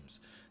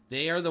extremes.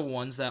 They are the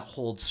ones that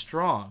hold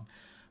strong.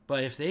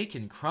 But if they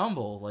can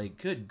crumble, like,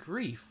 good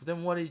grief,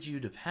 then what did you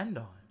depend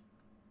on?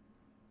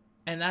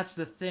 And that's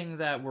the thing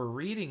that we're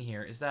reading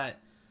here, is that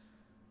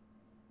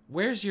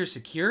where's your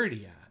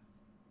security at?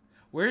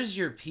 Where's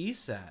your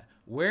peace at?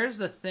 Where's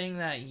the thing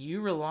that you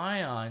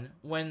rely on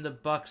when the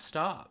buck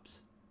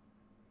stops?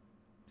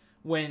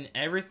 When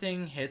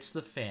everything hits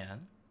the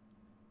fan,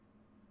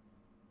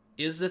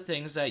 is the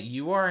things that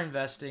you are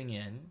investing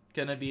in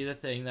going to be the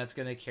thing that's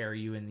going to carry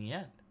you in the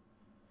end?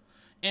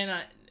 And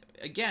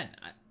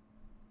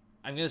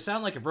I'm going to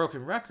sound like a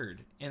broken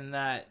record in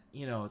that,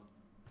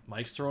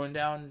 Mike's throwing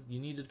down, you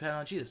need to depend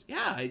on Jesus.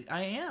 Yeah,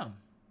 I am.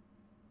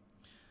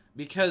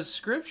 Because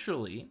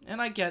scripturally,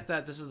 and I get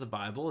that this is the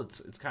Bible,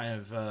 it's kind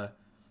of a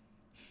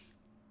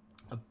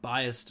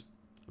biased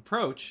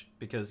approach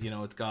because,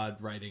 it's God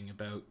writing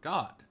about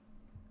God.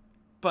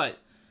 But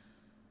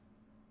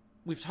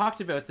we've talked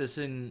about this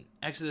in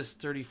Exodus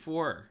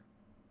 34,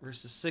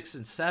 verses 6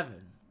 and 7.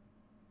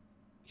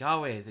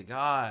 Yahweh, the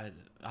God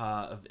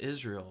of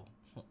Israel,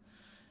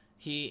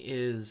 He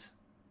is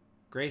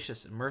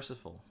gracious and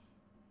merciful,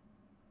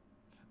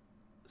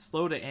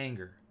 slow to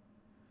anger,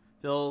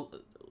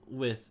 filled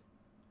with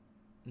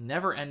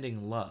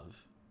never-ending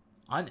love,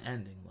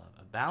 unending love,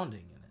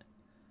 abounding in it,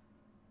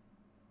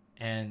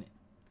 and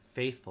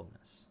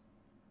faithfulness.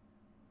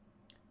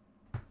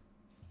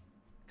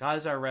 God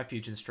is our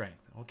refuge and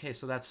strength. Okay,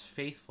 so that's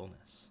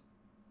faithfulness.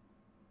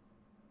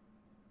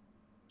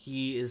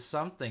 He is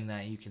something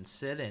that you can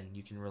sit in,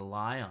 you can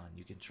rely on,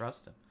 you can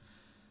trust him.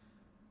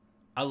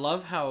 I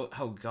love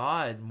how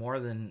God, more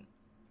than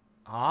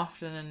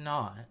often than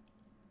not,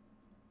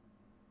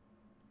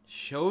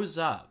 shows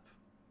up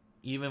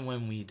even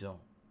when we don't.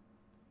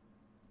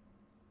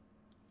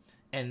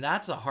 And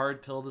that's a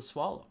hard pill to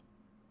swallow.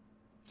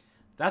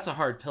 That's a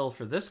hard pill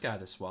for this guy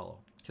to swallow.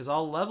 Because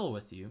I'll level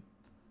with you.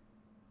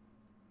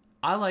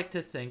 I like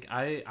to think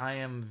I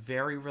am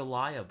very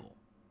reliable.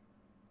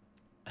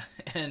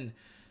 And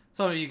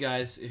some of you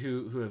guys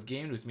who have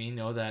gamed with me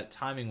know that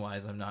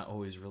timing-wise I'm not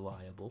always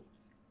reliable.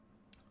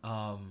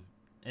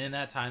 And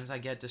at times I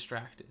get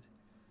distracted.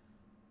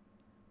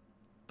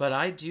 But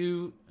I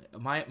do...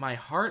 My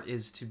heart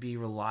is to be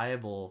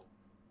reliable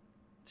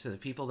to the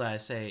people that I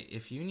say,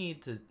 if you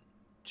need to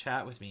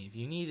chat with me, if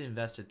you need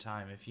invested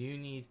time, if you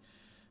need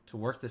to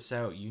work this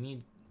out, you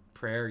need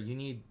prayer, you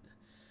need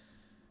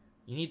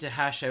to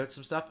hash out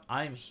some stuff,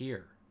 I'm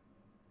here.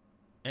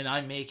 And I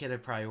make it a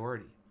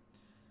priority.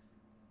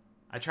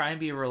 I try and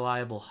be a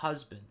reliable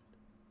husband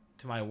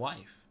to my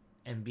wife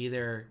and be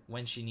there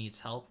when she needs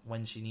help,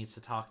 when she needs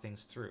to talk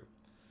things through,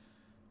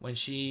 when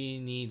she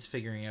needs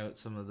figuring out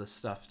some of the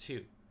stuff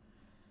too.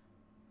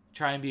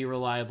 Try and be a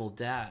reliable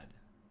dad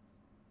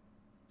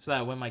so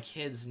that when my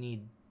kids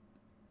need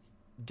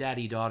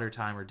daddy-daughter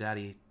time or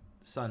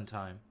daddy-son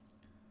time,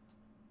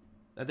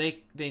 that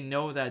they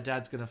know that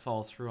dad's going to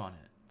follow through on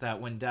it. That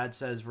when dad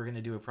says we're going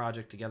to do a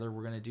project together,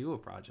 we're going to do a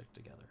project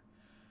together.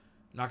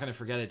 I'm not going to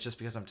forget it just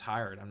because I'm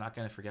tired. I'm not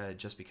going to forget it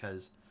just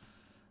because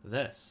of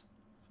this.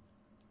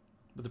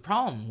 But the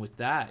problem with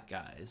that,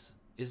 guys,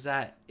 is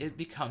that it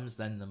becomes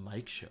then the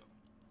Mike show.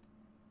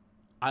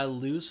 I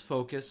lose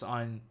focus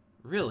on,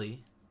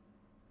 really,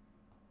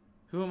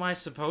 who am I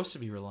supposed to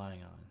be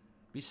relying on?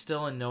 Be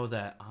still and know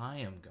that I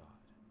am God.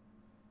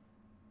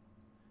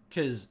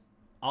 Because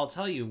I'll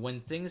tell you, when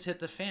things hit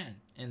the fan,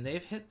 and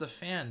they've hit the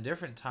fan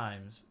different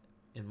times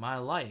in my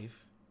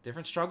life,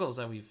 different struggles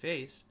that we've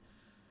faced,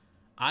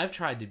 I've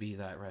tried to be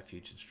that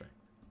refuge and strength.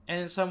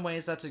 And in some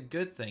ways, that's a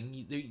good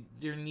thing.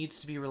 There needs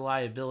to be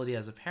reliability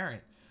as a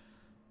parent.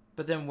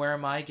 But then where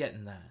am I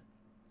getting that?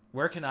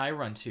 Where can I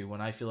run to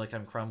when I feel like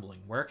I'm crumbling?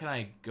 Where can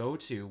I go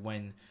to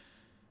when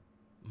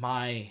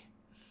my,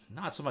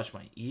 not so much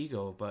my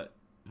ego, but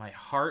my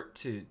heart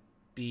to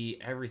be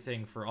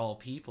everything for all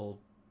people,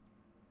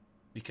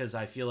 because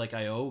I feel like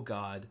I owe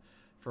God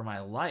for my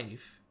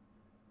life,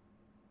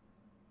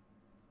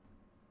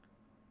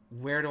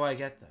 where do I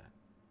get that?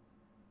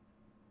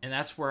 And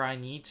that's where I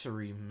need to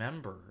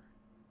remember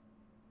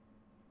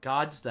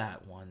God's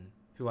that one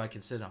who I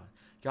can sit on.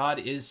 God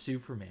is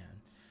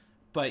Superman,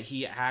 but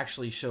he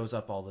actually shows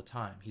up all the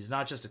time. He's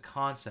not just a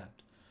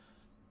concept.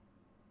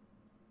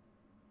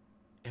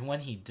 And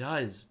when he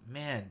does,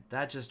 man,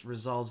 that just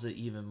resolves it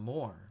even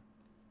more.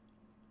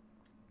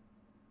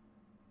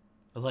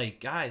 Like,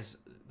 guys,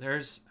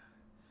 there's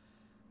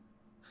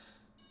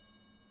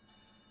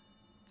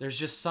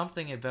just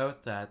something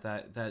about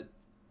that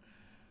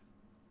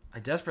I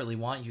desperately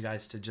want you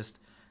guys to just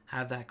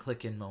have that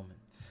click in moment.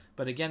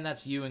 But again,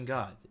 that's you and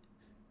God.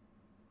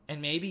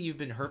 And maybe you've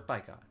been hurt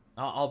by God.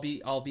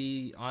 I'll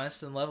be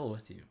honest and level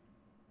with you.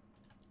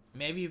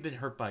 Maybe you've been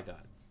hurt by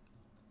God.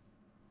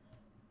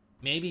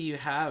 Maybe you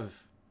have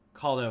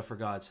called out for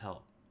God's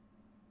help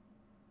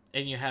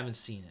and you haven't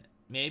seen it.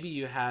 Maybe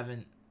you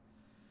haven't.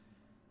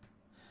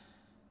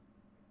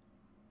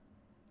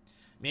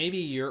 Maybe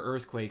your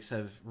earthquakes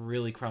have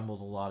really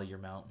crumbled a lot of your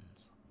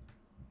mountains.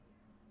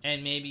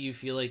 And maybe you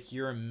feel like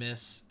you're a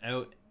miss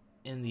out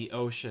in the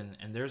ocean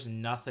and there's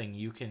nothing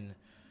you can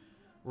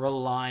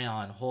rely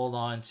on, hold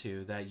on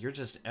to, that you're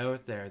just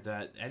out there,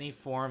 that any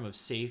form of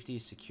safety,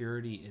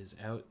 security is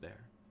out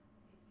there.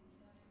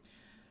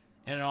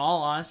 And in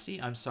all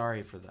honesty, I'm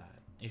sorry for that.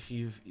 If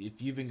you've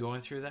been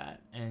going through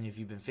that, and if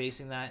you've been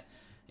facing that,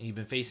 and you've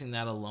been facing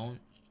that alone,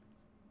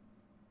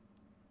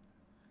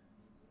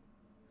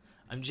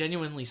 I'm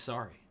genuinely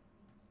sorry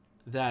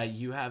that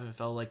you haven't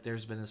felt like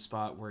there's been a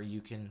spot where you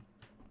can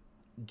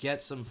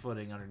get some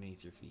footing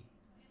underneath your feet.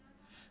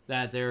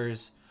 That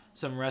there's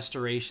some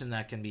restoration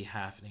that can be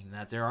happening.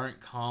 That there aren't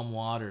calm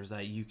waters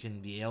that you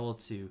can be able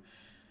to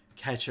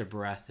catch a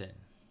breath in.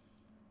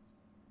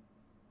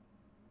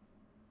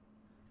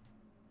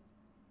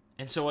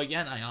 And so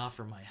again, I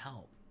offer my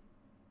help.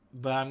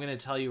 But I'm going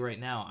to tell you right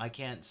now, I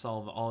can't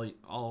solve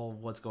all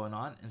what's going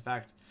on. In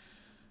fact,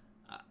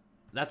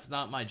 that's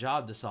not my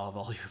job to solve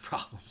all your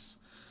problems.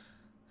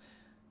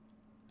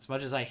 As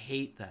much as I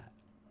hate that.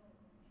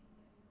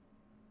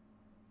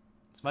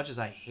 As much as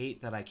I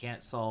hate that I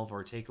can't solve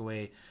or take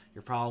away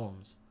your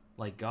problems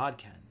like God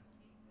can.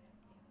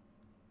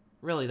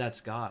 Really,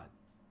 that's God.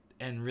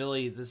 And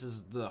really, this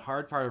is the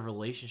hard part of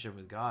relationship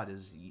with God,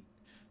 is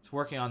it's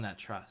working on that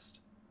trust.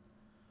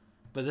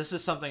 But this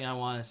is something I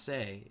want to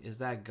say, is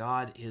that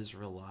God is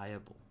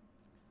reliable.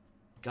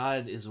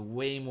 God is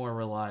way more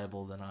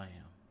reliable than I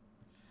am.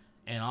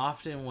 And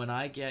often when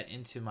I get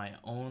into my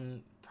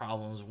own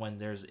problems, when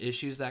there's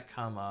issues that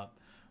come up,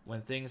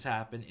 when things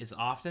happen, it's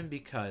often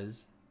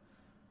because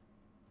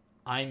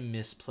I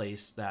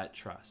misplace that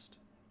trust.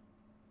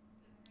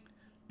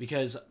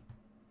 Because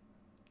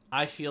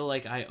I feel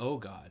like I owe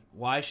God.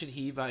 Why should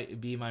he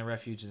be my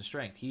refuge and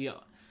strength?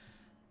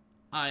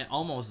 I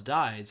almost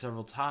died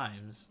several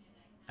times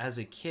as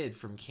a kid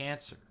from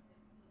cancer.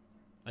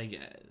 Like,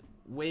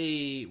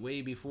 way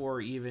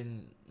before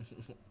even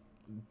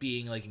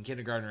being like in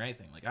kindergarten or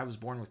anything. Like, I was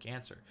born with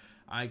cancer.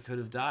 I could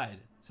have died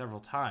several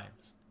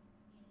times.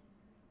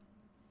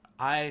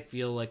 I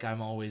feel like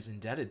I'm always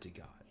indebted to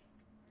God.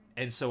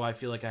 And so I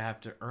feel like I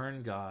have to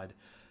earn God,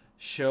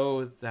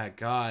 show that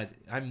God,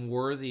 I'm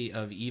worthy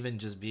of even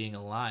just being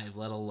alive,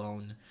 let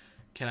alone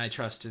can I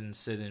trust and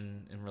sit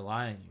and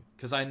rely on you.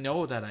 Because I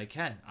know that I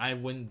can. I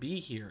wouldn't be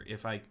here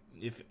if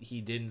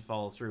he didn't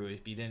follow through,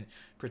 if he didn't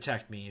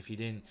protect me, if he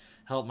didn't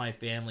help my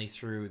family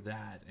through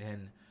that.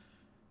 And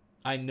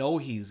I know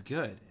he's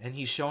good. And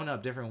he's shown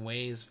up different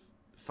ways,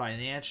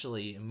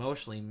 financially,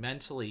 emotionally,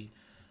 mentally.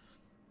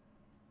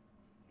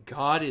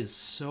 God is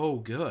so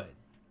good.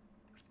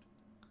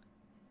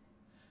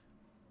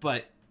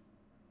 But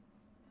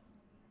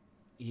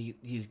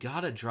he's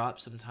got to drop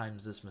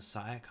sometimes this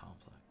Messiah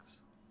complex.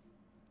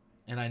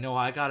 And I know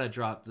I got to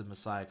drop the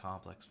Messiah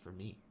complex for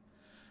me.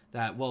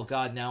 That, well,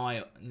 God, now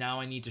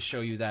I need to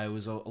show you that it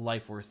was a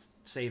life worth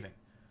saving.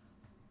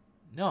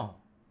 No.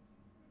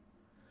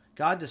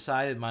 God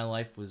decided my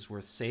life was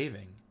worth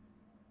saving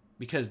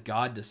because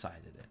God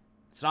decided it.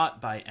 It's not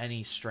by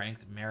any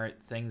strength, merit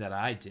thing that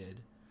I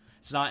did.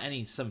 It's not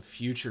some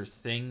future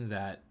thing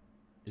that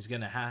is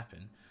going to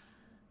happen.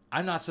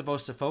 I'm not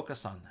supposed to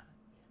focus on that.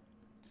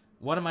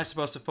 What am I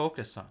supposed to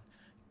focus on?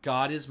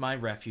 God is my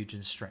refuge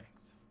and strength.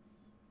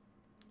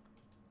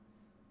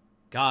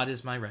 God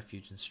is my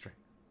refuge and strength.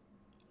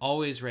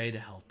 Always ready to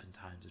help in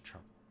times of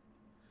trouble.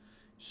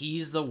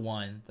 He's the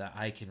one that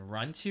I can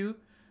run to.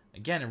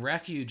 Again, a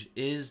refuge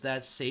is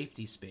that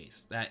safety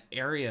space, that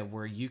area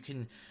where you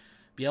can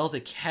be able to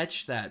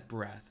catch that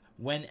breath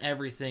when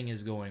everything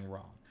is going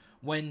wrong,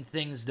 when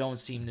things don't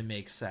seem to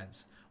make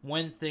sense,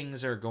 when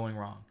things are going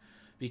wrong.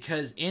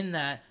 Because in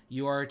that,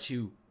 you are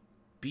to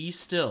be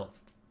still.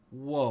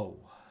 Whoa.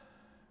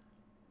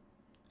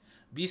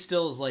 Be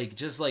still is like,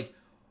 just like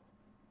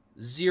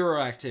zero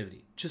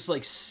activity. Just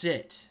like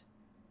sit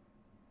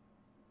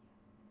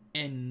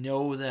and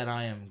know that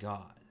I am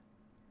God.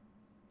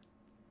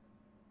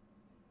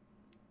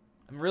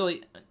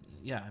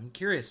 I'm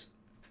curious.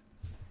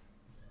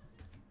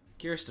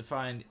 Curious to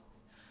find.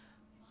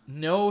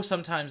 No,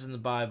 sometimes in the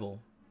Bible,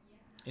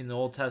 in the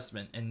Old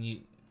Testament, and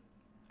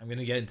I'm going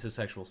to get into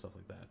sexual stuff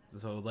like that.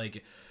 So,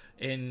 like,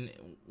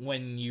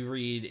 when you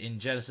read in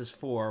Genesis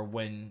 4,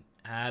 when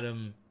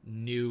Adam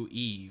knew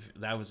Eve,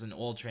 that was an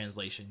old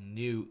translation,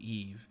 knew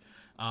Eve.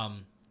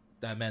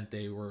 That meant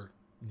they were,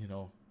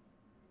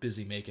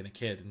 busy making a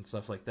kid and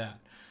stuff like that.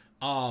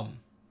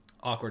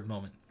 Awkward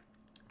moment.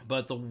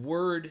 But the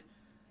word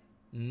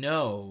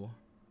know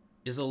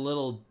is a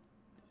little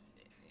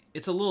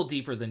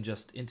deeper than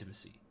just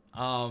intimacy.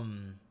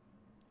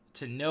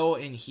 To know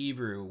in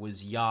Hebrew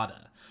was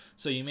yada.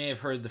 So you may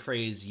have heard the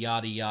phrase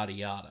yada, yada,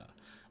 yada.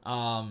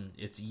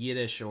 It's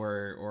Yiddish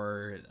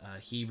or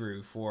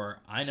Hebrew for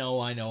I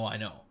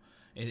know.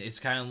 It's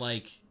kind of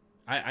like,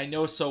 I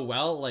know so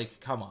well,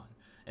 like, come on.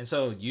 And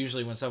so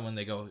usually when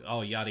they go,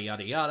 oh, yada,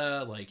 yada,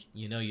 yada, like,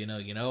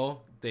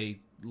 they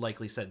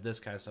likely said this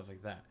kind of stuff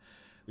like that.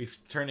 We've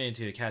turned it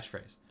into a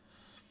catchphrase.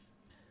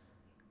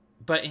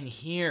 But in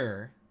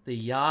here, the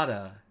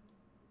yada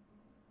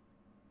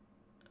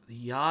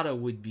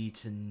would be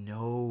to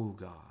know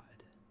God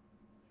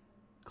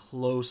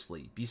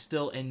closely. Be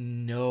still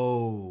and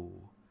know.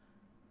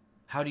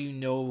 How do you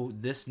know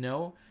this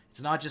know?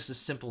 It's not just a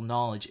simple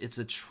knowledge. It's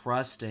a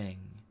trusting.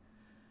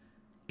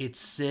 It's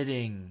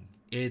sitting.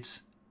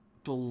 It's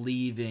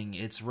believing.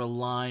 It's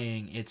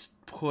relying. It's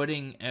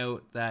putting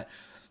out that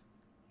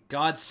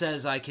God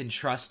says I can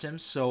trust him,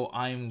 so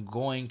I'm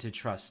going to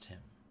trust him.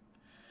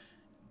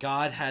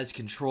 God has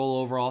control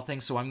over all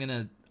things, so I'm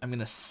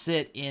gonna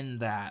sit in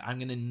that. I'm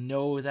gonna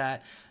know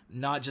that,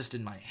 not just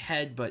in my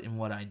head, but in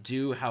what I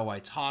do, how I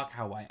talk,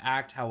 how I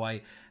act, how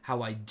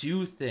I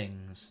do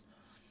things.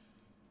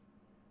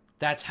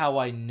 That's how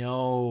I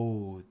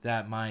know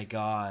that my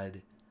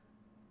God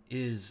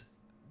is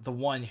the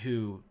one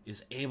who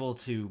is able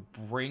to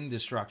bring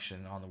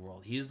destruction on the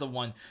world. He's the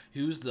one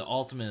who's the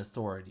ultimate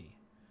authority.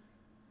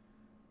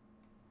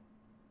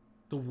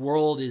 The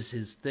world is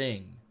his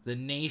thing. The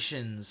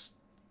nations,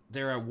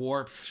 they're at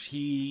war.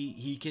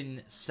 He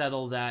can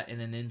settle that in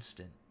an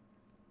instant.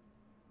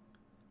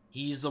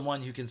 He's the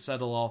one who can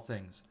settle all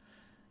things.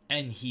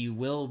 And he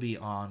will be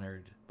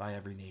honored by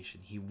every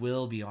nation. He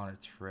will be honored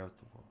throughout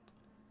the world.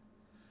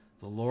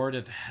 The Lord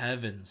of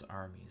Heaven's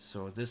armies.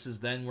 So this is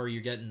then where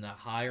you're getting the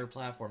higher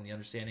platform, the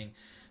understanding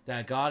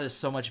that God is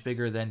so much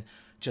bigger than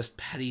just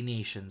petty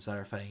nations that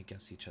are fighting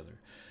against each other.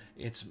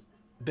 It's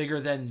bigger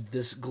than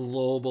this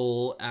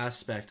global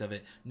aspect of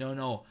it.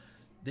 No.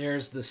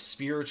 There's the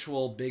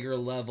spiritual bigger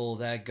level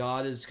that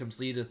God is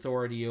complete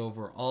authority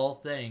over all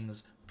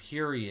things,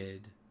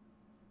 period.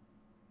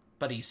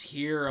 But he's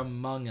here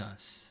among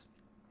us.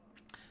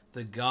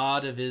 The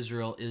God of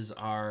Israel is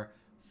our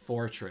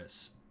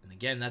fortress. And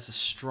again, that's a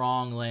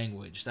strong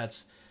language.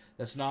 That's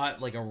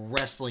not like a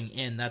wrestling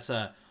in.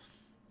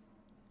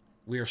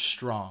 We're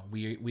strong.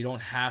 We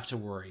don't have to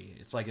worry.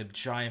 It's like a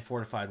giant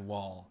fortified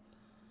wall.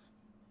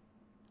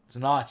 It's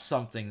not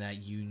something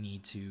that you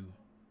need to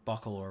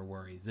buckle or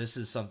worry. This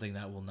is something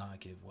that will not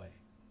give way.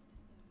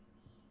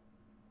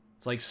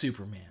 It's like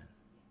Superman.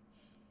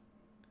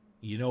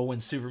 You know, when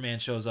Superman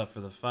shows up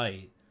for the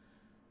fight,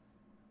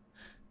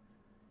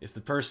 if the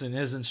person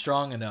isn't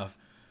strong enough,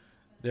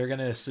 they're going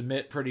to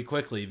submit pretty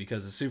quickly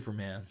because of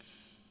Superman.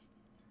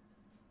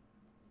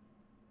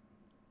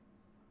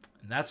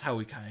 And that's how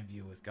we kind of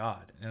view with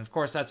God. And of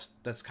course, that's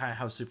kind of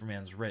how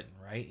Superman's written,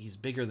 right? He's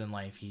bigger than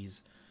life.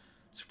 He's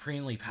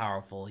supremely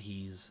powerful.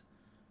 He's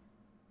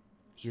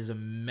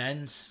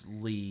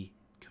immensely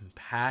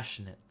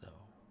compassionate, though.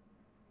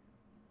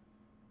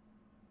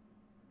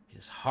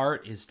 His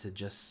heart is to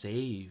just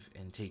save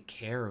and take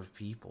care of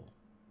people.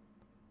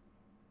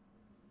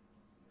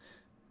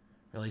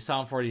 Really,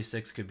 Psalm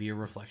 46 could be a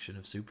reflection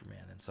of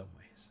Superman in some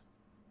ways.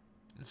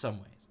 In some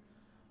ways.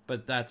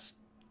 But that's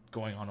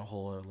going on a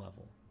whole other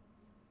level.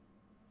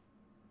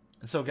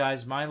 And so,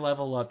 guys, my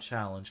level up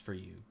challenge for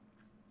you.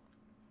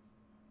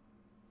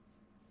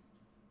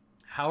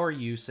 How are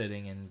you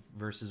sitting in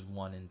verses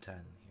 1 and 10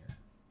 here?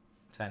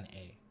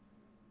 10a.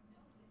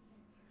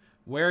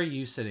 Where are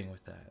you sitting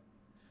with that?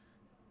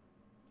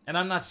 And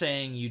I'm not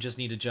saying you just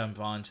need to jump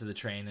onto the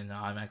train and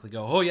automatically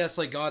go, oh, yes,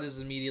 like God is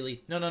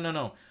immediately.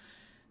 No.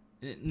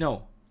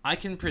 No, I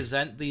can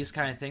present these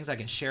kind of things. I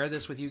can share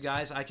this with you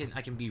guys. I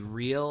can be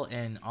real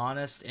and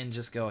honest and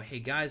just go, hey,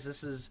 guys,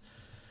 this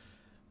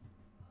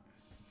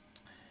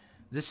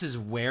is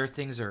where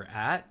things are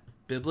at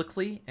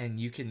biblically, and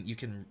you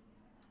can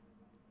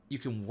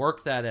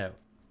work that out.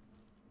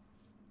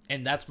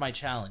 And that's my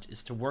challenge,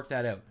 is to work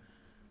that out.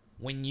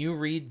 When you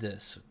read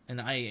this,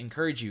 and I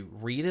encourage you,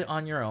 read it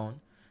on your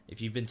own.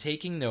 If you've been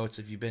taking notes,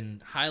 if you've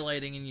been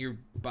highlighting in your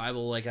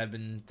Bible like I've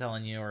been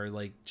telling you, or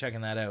like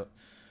checking that out,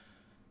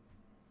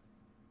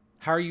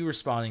 how are you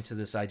responding to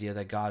this idea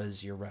that God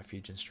is your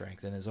refuge and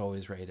strength and is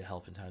always ready to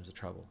help in times of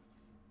trouble?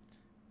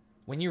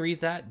 When you read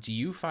that, do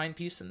you find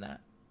peace in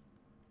that?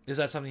 Is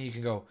that something you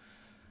can go,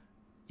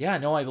 yeah,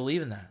 no, I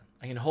believe in that.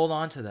 I can hold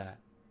on to that.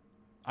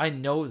 I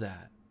know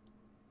that.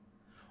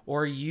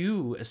 Or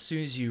you, as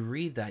soon as you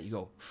read that, you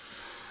go,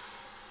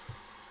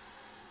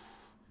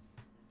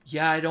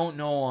 yeah, I don't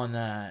know on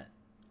that.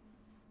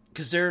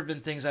 Because there have been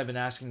things I've been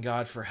asking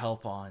God for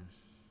help on,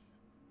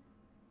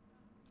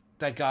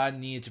 that God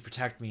needed to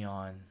protect me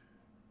on,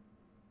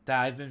 that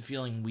I've been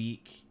feeling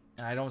weak,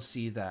 and I don't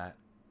see that.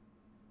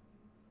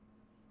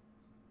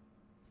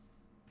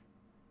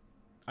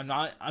 I'm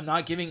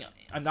not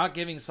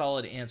giving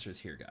solid answers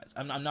here, guys.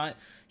 I'm not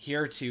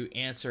here to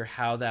answer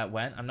how that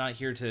went. I'm not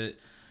here to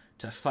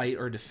fight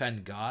or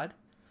defend God,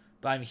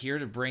 but I'm here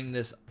to bring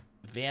this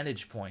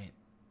vantage point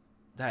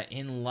that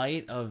in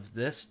light of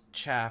this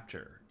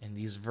chapter and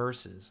these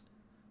verses,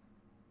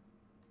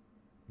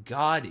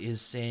 God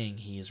is saying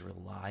he is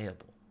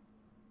reliable.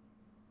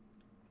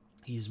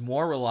 He's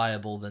more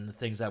reliable than the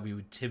things that we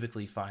would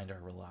typically find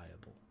are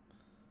reliable.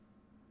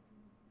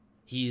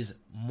 He's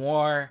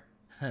more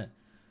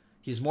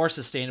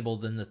sustainable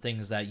than the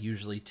things that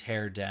usually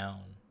tear down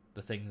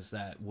the things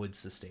that would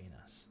sustain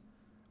us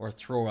or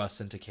throw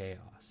us into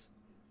chaos.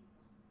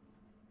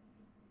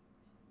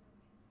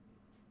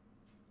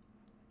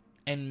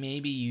 And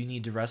maybe you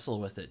need to wrestle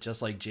with it,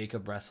 just like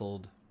Jacob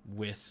wrestled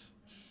with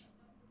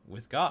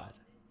God.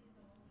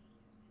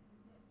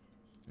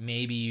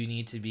 Maybe you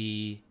need to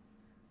be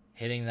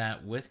hitting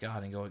that with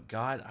God and go,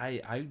 God,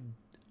 I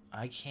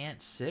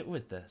can't sit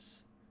with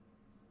this.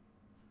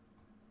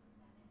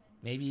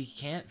 Maybe you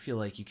can't feel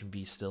like you can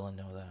be still and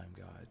know that I'm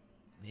God.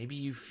 Maybe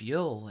you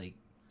feel like,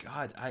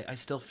 God, I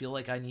still feel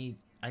like I need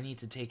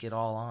to take it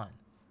all on.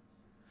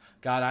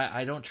 God,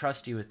 I don't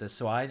trust you with this,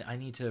 so I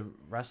need to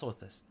wrestle with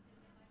this.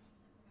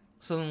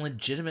 So then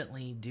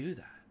legitimately do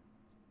that.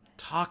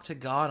 Talk to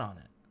God on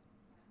it.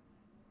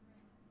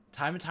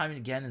 Time and time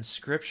again in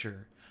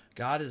Scripture,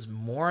 God is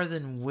more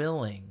than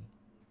willing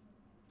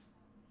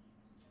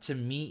to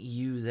meet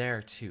you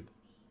there too.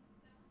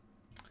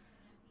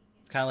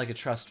 It's kind of like a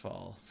trust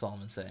fall,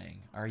 Solomon's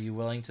saying. Are you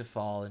willing to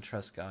fall and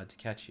trust God to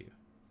catch you?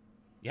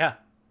 Yeah.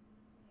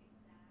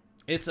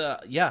 It's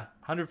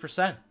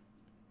 100%.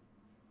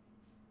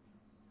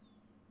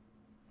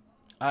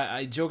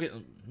 I joke it.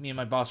 Me and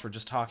my boss were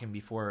just talking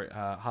before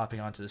hopping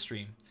onto the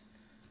stream,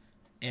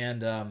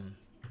 and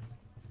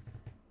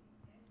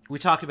we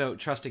talk about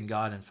trusting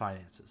God in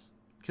finances,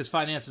 because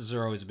finances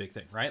are always a big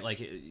thing, right?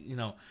 Like,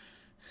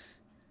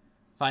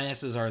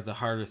 finances are the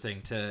harder thing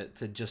to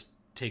just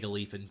take a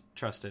leap and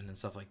trust in and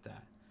stuff like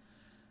that.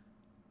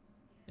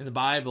 In the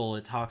Bible,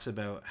 it talks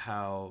about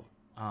how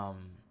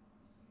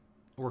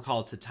we're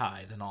called to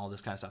tithe and all this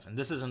kind of stuff. And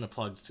this isn't a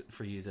plug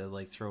for you to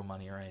like throw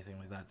money or anything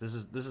like that. This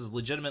is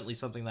legitimately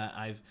something that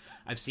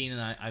I've seen and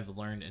I've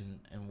learned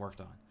and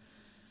worked on.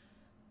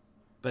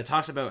 But it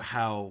talks about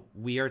how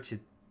we are to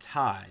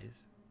tithe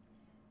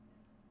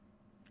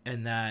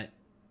and that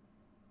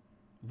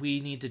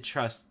we need to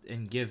trust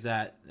and give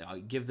the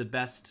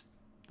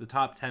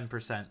top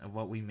 10% of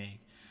what we make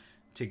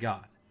to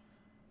God.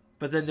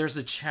 But then there's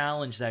a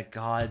challenge that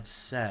God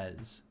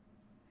says,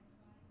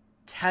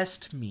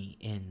 test me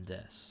in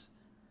this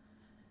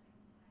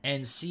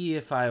and see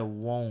if I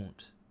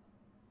won't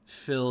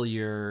fill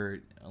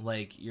your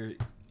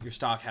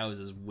stock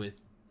houses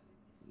with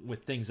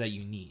things that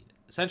you need.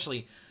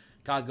 Essentially,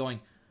 God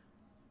going,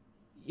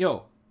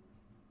 yo,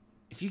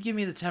 if you give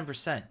me the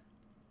 10%,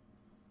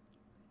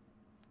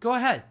 go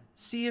ahead,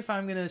 see if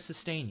I'm going to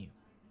sustain you.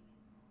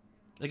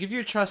 Like if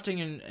you're trusting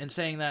and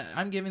saying that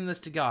I'm giving this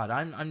to God,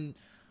 I'm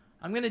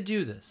going to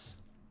do this.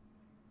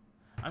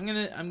 I'm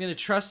gonna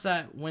trust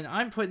that when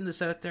I'm putting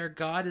this out there,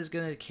 God is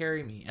gonna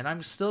carry me, and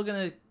I'm still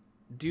gonna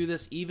do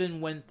this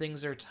even when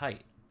things are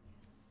tight.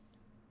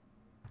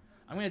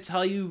 I'm gonna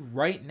tell you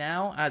right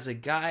now, as a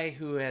guy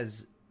who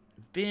has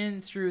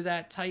been through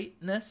that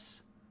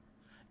tightness,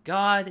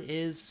 God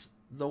is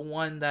the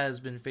one that has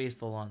been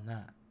faithful on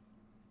that.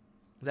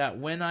 That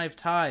when I've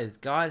tithed,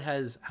 God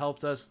has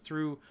helped us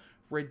through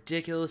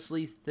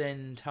ridiculously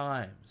thin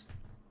times.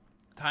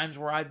 Times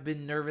where I've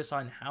been nervous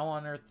on how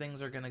on earth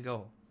things are gonna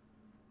go.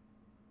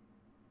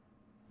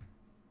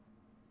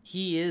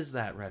 He is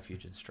that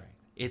refuge and strength.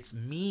 It's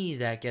me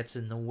that gets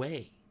in the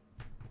way.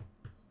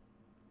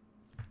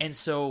 And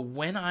so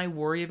when I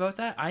worry about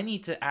that, I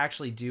need to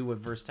actually do what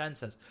verse 10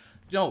 says.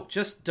 No,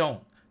 just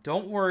don't.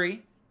 Don't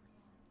worry.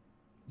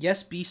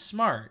 Yes, be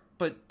smart,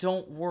 but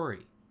don't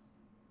worry.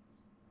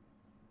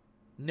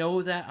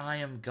 Know that I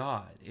am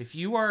God. If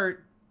you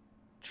are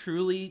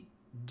truly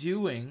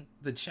doing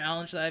the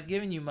challenge that I've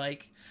given you,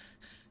 Mike,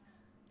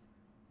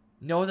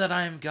 know that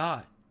I am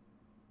God.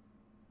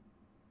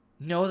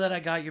 Know that I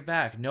got your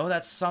back. Know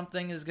that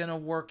something is going to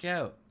work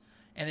out.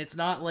 And it's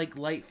not like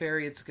Light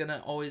Fairy, it's going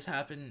to always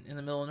happen in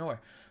the middle of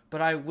nowhere.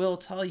 But I will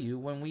tell you,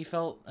 when we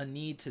felt a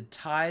need to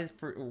tithe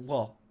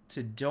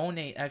to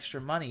donate extra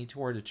money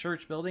toward a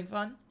church building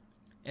fund,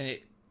 and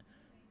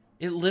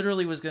it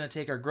literally was going to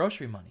take our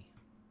grocery money.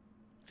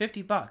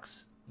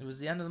 $50. It was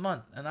the end of the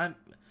month. And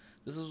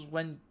this was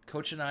when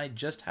Coach and I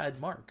just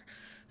had Mark.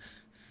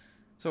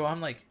 So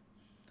I'm like,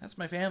 that's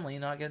my family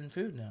not getting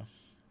food now.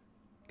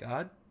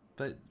 God,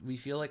 but we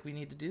feel like we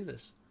need to do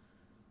this.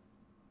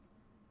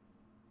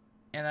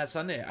 And that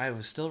Sunday, I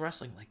was still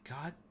wrestling, like,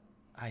 God,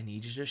 I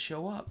need you to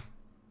show up.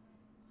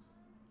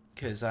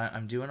 Because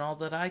I'm doing all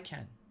that I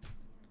can.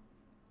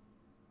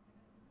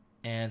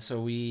 And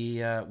so we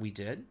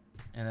did.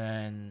 And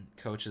then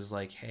Coach is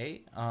like,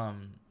 hey,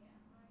 I'm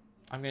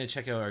going to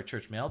check out our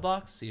church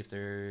mailbox, see if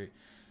there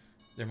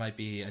might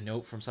be a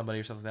note from somebody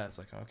or something like that. It's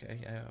like, okay,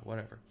 yeah,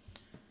 whatever.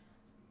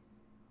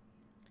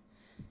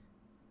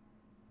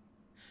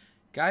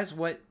 Guys,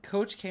 what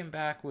Coach came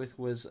back with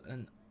was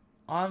an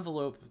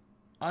envelope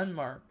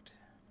unmarked.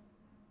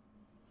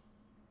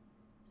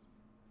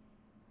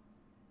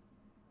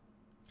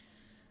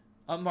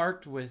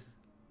 Unmarked with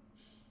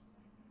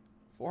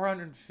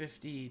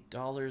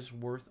 $450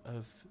 worth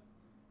of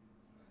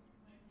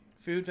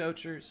food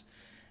vouchers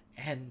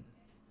and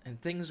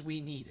things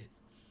we needed.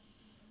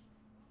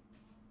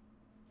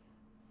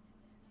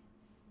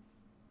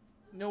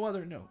 No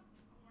other note.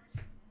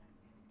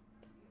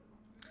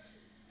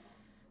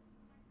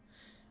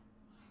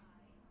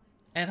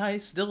 And I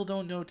still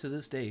don't know to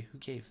this day who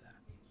gave that.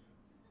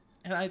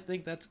 And I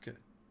think that's good.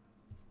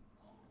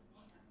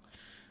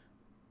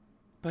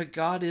 But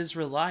God is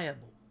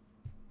reliable.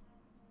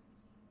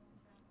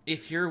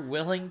 If you're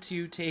willing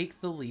to take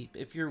the leap,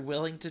 if you're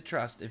willing to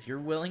trust, if you're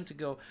willing to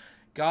go,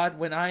 God,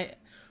 when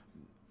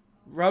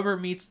rubber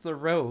meets the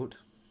road,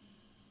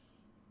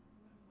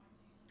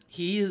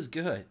 He is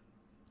good.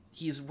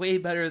 He's way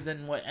better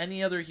than what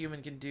any other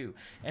human can do.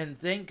 And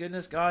thank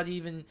goodness God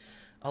even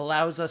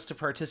allows us to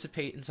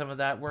participate in some of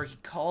that, where He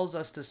calls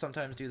us to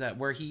sometimes do that,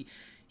 where He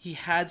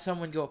had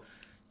someone go,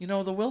 you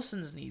know, the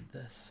Wilsons need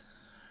this.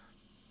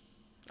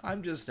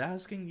 I'm just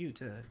asking you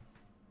to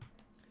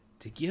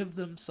give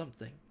them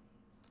something.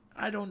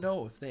 I don't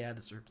know if they had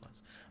a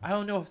surplus. I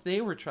don't know if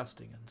they were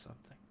trusting in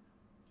something.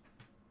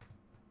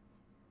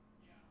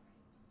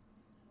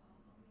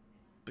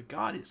 But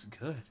God is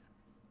good.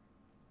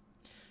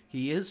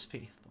 He is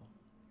faithful.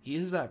 He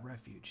is that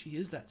refuge. He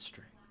is that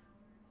strength.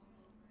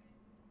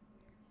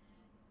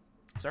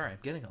 Sorry, I'm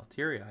getting all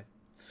teary-eyed.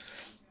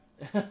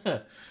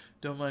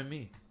 Don't mind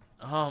me.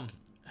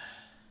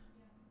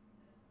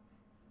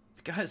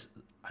 Guys,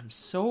 I'm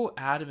so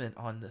adamant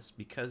on this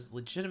because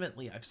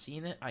legitimately I've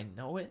seen it, I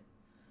know it,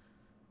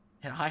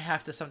 and I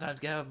have to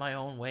sometimes get out of my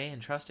own way in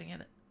trusting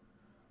in it.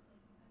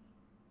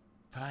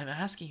 But I'm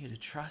asking you to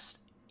trust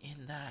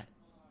in that.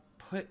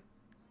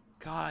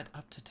 God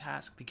up to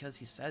task because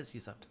he says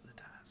he's up to the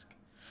task.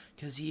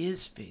 Because he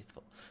is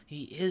faithful.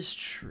 He is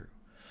true.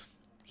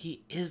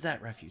 He is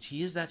that refuge.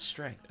 He is that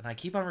strength. And I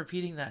keep on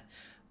repeating that.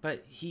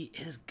 But he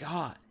is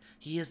God.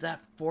 He is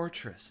that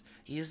fortress.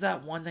 He is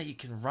that one that you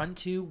can run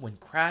to when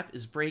crap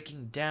is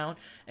breaking down.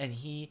 And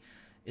he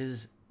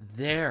is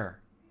there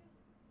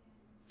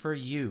for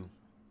you.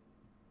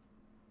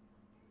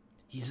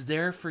 He's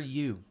there for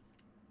you.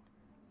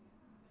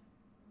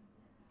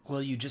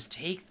 Will you just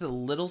take the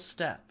little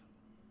step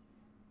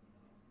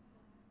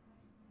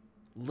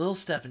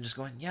and just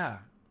going, yeah,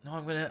 no,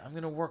 I'm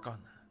gonna work on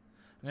that.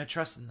 I'm gonna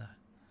trust in that.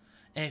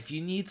 And if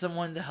you need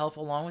someone to help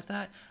along with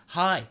that,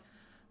 hi,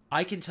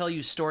 I can tell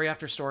you story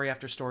after story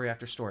after story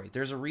after story.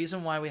 There's a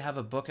reason why we have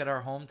a book at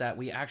our home that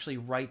we actually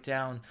write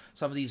down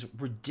some of these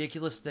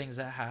ridiculous things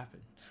that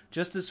happen.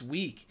 Just this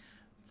week,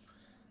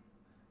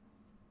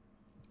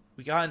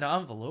 we got an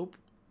envelope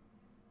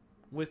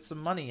with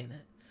some money in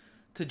it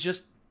to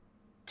just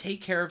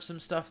take care of some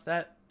stuff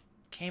that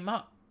came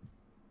up.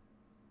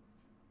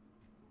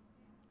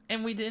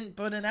 And we didn't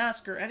put an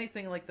ask or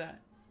anything like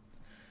that.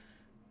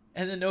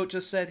 And the note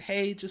just said,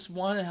 hey, just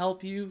want to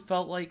help you.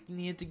 Felt like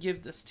needed to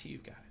give this to you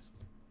guys.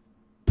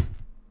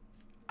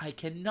 I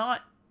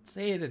cannot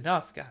say it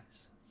enough,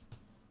 guys.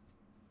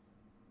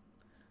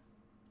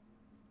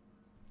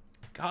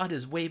 God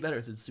is way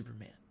better than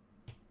Superman.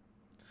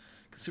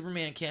 Because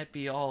Superman can't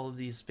be all of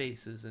these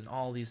spaces and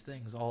all these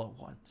things all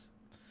at once.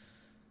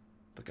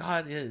 But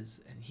God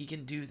is, and he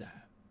can do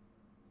that.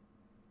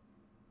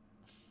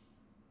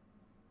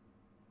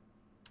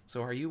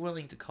 So are you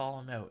willing to call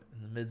him out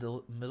in the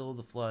middle of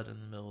the flood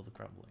and the middle of the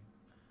crumbling?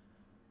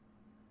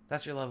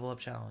 That's your level up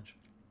challenge.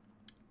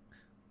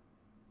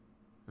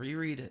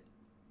 Reread it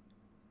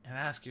and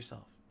ask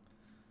yourself,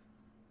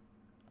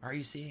 are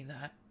you seeing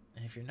that?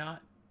 And if you're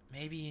not,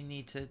 maybe you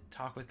need to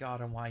talk with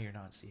God on why you're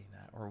not seeing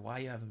that or why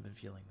you haven't been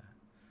feeling that.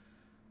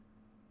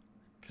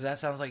 Because that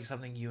sounds like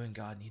something you and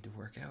God need to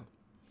work out.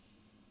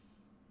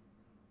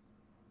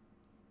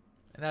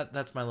 And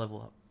that's my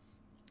level up.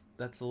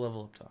 That's the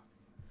level up talk.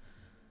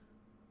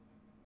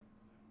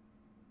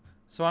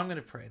 So I'm going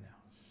to pray now.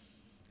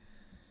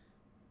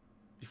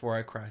 Before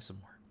I cry some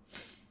more.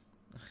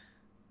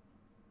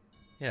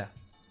 Yeah,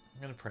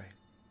 I'm going to pray.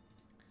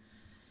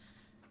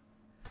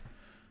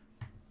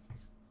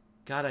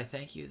 God, I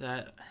thank you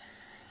that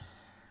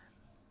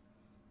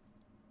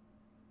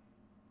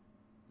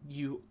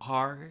you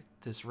are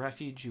this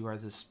refuge. You are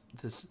this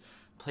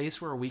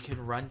place where we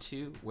can run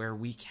to, where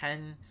we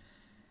can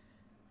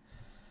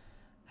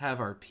have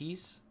our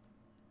peace,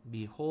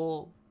 be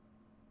whole.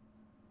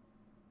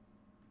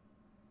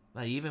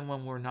 That even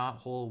when we're not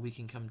whole, we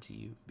can come to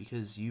you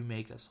because you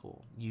make us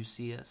whole. You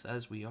see us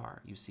as we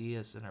are. You see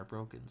us in our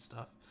broken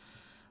stuff,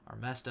 our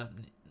messed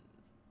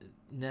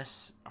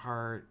upness,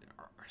 our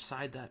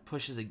side that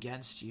pushes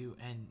against you,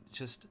 and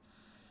just,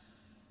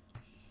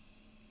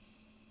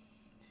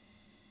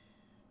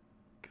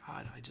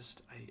 God, I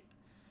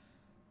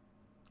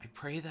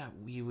pray that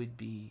we would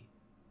be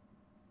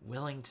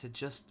willing to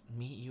just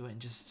meet you and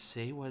just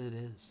say what it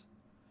is.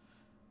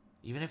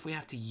 Even if we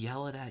have to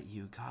yell it at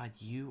you, God,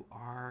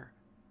 you're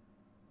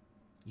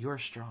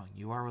strong.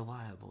 You are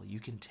reliable. You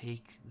can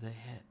take the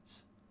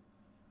hits.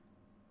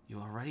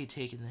 You've already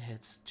taken the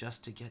hits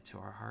just to get to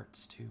our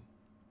hearts too.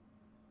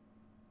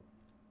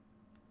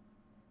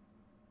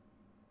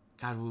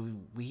 God, will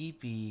we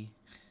be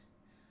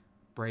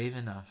brave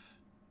enough,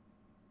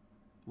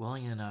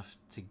 willing enough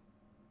to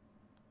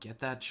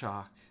get that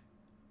chalk,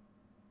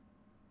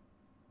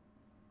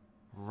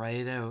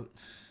 write out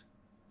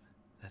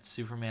that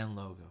Superman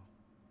logo,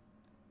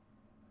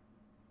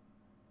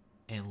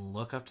 and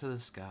look up to the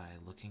sky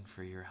looking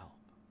for your help.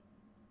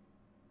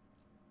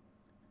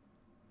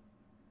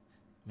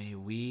 May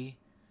we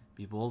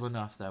be bold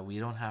enough that we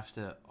don't have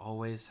to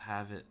always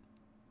have it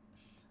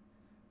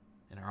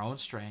in our own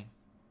strength,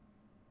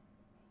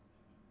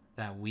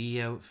 that we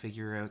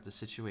figure out the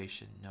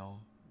situation. No,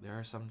 there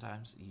are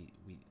times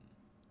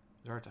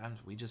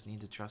we just need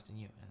to trust in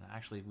you, and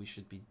actually we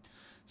should be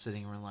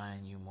sitting and relying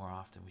on you more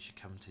often. We should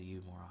come to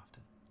you more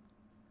often.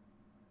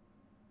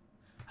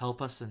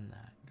 Help us in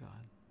that, God.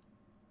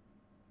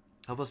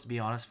 Help us to be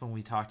honest when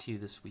we talk to you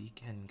this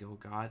week and go,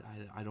 God,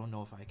 I don't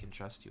know if I can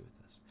trust you with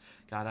this.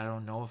 God, I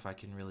don't know if I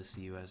can really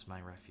see you as my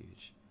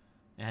refuge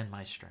and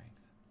my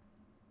strength.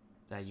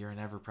 That you're an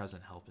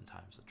ever-present help in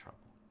times of trouble.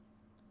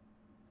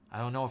 I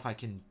don't know if I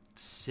can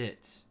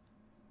sit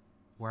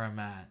where I'm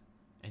at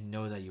and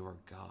know that you are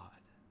God.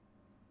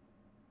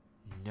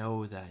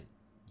 Know that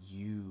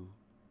you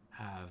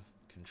have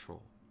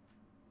control.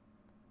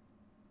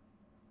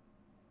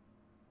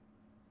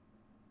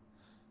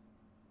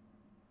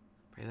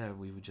 Pray that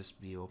we would just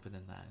be open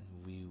in that,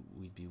 and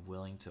we'd be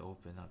willing to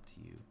open up to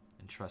you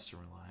and trust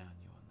and rely on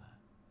you on that.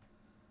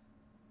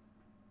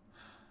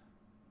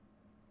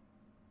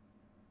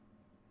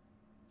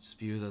 Just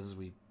be with us as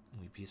we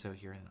peace out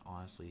here and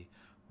honestly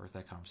work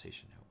that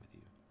conversation out with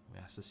you. We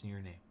ask this in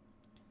your name.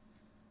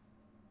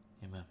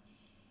 Amen.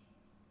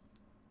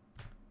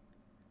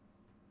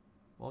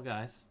 Well,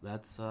 guys,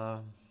 that's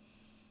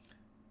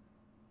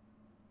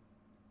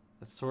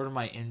That's sort of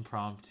my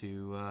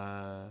impromptu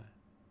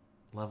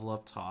level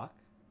up talk.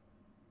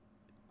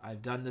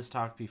 I've done this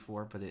talk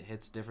before, but it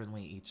hits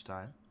differently each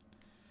time.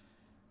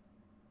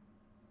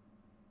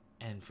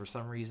 And for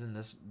some reason,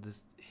 this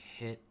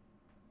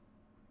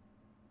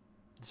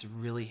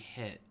really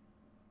hit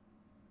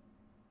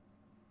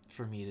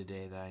for me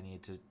today that I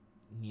need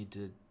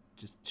to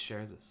just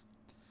share this.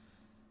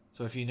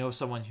 So if you know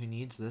someone who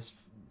needs this,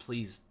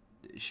 please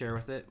share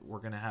with it. We're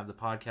gonna have the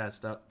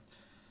podcast up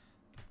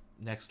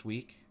next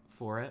week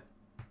for it.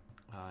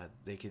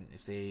 They can,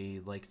 if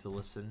they like to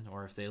listen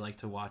or if they like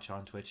to watch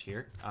on Twitch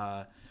here,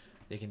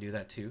 they can do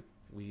that too.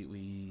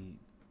 We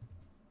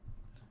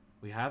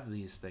have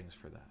these things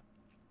for that.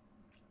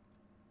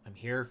 I'm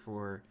here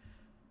for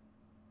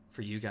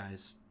you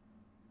guys,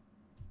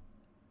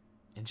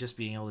 and just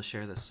being able to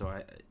share this. So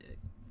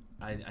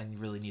I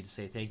really need to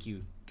say thank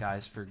you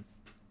guys for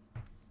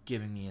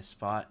giving me a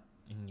spot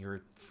in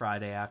your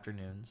Friday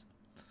afternoons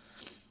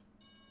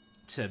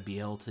to be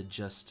able to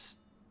just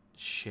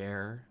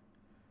share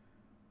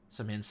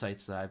some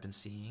insights that I've been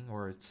seeing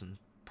or some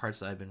parts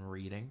that I've been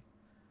reading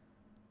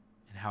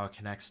and how it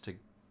connects to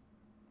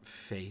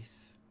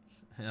faith.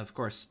 And of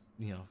course,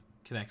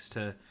 connects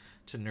to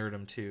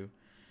nerdom too.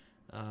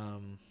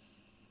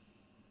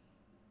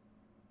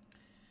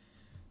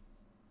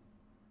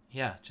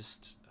 Yeah,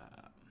 just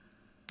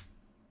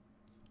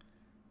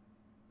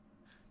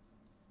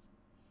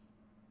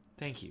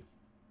thank you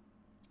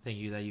that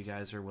you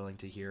guys are willing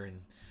to hear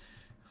and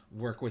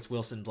work with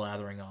Wilson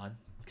blathering on,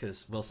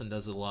 because Wilson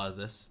does a lot of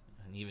this,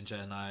 and even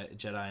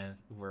Jedi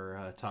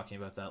were talking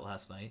about that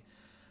last night.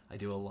 I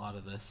do a lot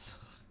of this.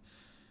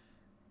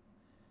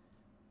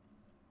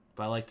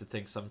 But I like to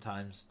think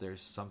sometimes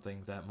there's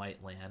something that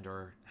might land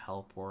or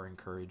help or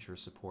encourage or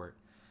support.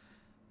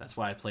 That's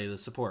why I play the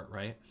support,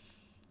 right?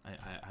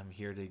 I'm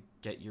here to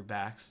get your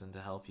backs and to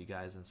help you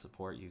guys and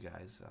support you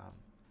guys.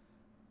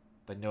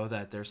 But know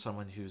that there's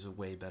someone who's a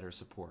way better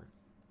support.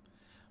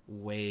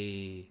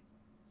 Way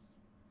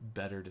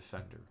better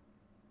defender.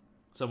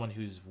 Someone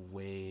who's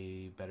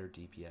way better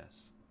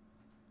DPS.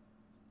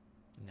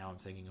 Now I'm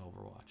thinking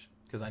Overwatch,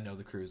 because I know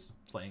the crew's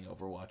playing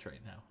Overwatch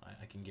right now.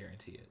 I can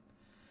guarantee it.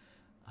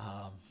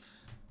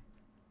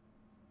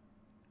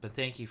 But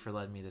thank you for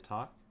letting me to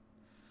talk.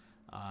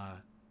 I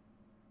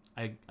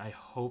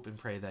hope and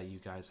pray that you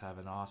guys have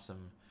an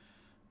awesome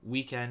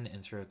weekend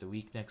and throughout the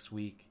week next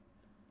week.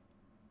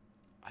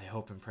 I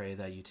hope and pray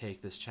that you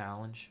take this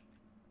challenge.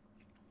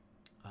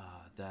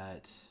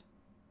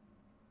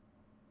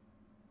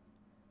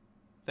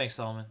 Thanks,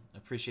 Solomon. I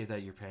appreciate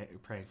that you're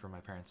praying for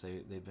my parents.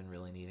 They've been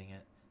really needing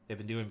it. They've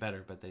been doing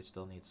better, but they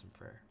still need some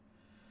prayer.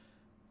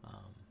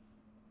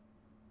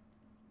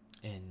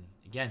 And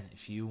again,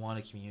 if you want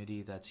a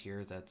community that's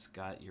here, that's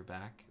got your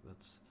back,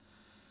 that's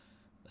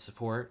a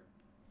support,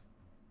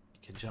 you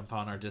can jump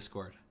on our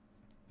Discord.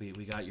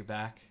 We got your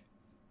back.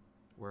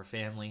 We're a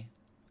family.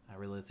 I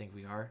really think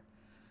we are.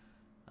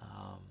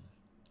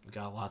 We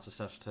got lots of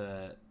stuff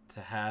to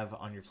have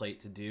on your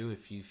plate to do.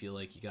 If you feel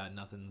like you got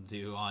nothing to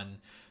do on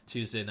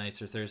Tuesday nights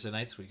or Thursday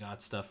nights, we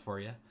got stuff for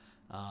you.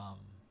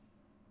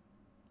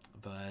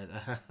 But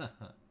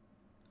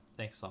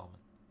thanks, Solomon.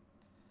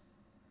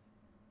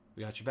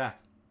 We got your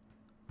back.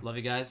 Love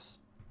you guys.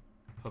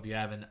 Hope you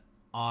have an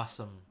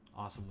awesome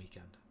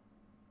weekend.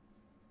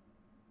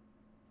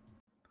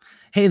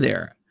 Hey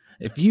there.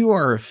 If you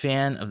are a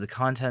fan of the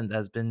content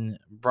that's been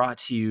brought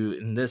to you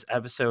in this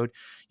episode,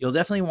 you'll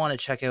definitely want to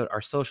check out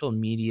our social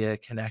media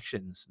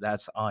connections.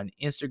 That's on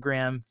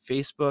Instagram,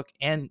 Facebook,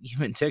 and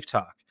even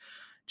TikTok.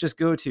 Just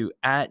go to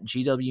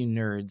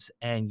 @GWNerds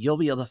and you'll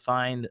be able to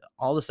find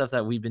all the stuff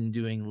that we've been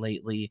doing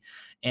lately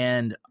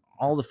and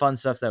all the fun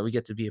stuff that we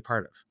get to be a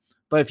part of.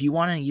 But if you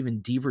want an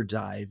even deeper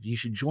dive, you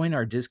should join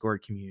our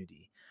Discord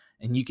community.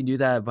 And you can do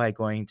that by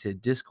going to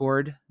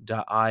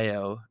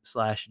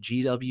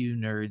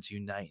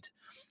discord.io/GWNerdsUnite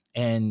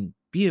and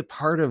be a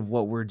part of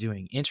what we're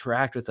doing.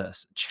 Interact with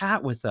us,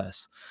 chat with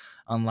us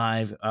on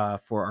live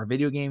for our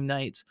video game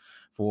nights,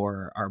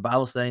 for our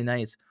Bible study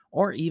nights,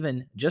 or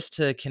even just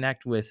to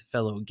connect with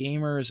fellow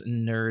gamers,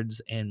 nerds,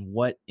 and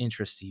what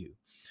interests you.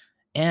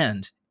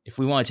 And if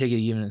we want to take it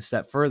even a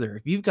step further,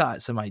 if you've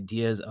got some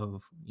ideas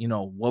of,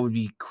 what would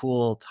be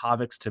cool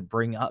topics to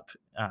bring up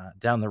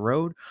down the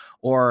road,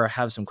 or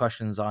have some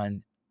questions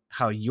on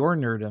how your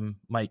nerdom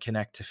might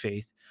connect to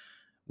faith,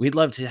 we'd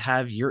love to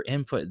have your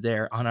input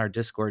there on our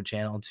Discord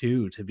channel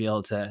too, to be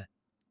able to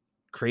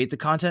create the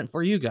content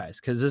for you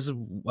guys, because this is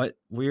what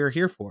we're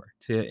here for,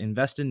 to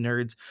invest in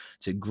nerds,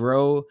 to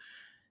grow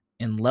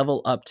and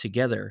level up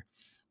together,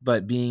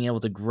 but being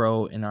able to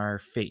grow in our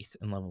faith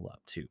and level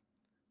up too.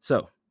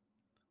 So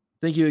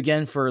thank you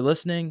again for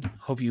listening.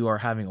 Hope you are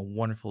having a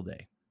wonderful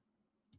day.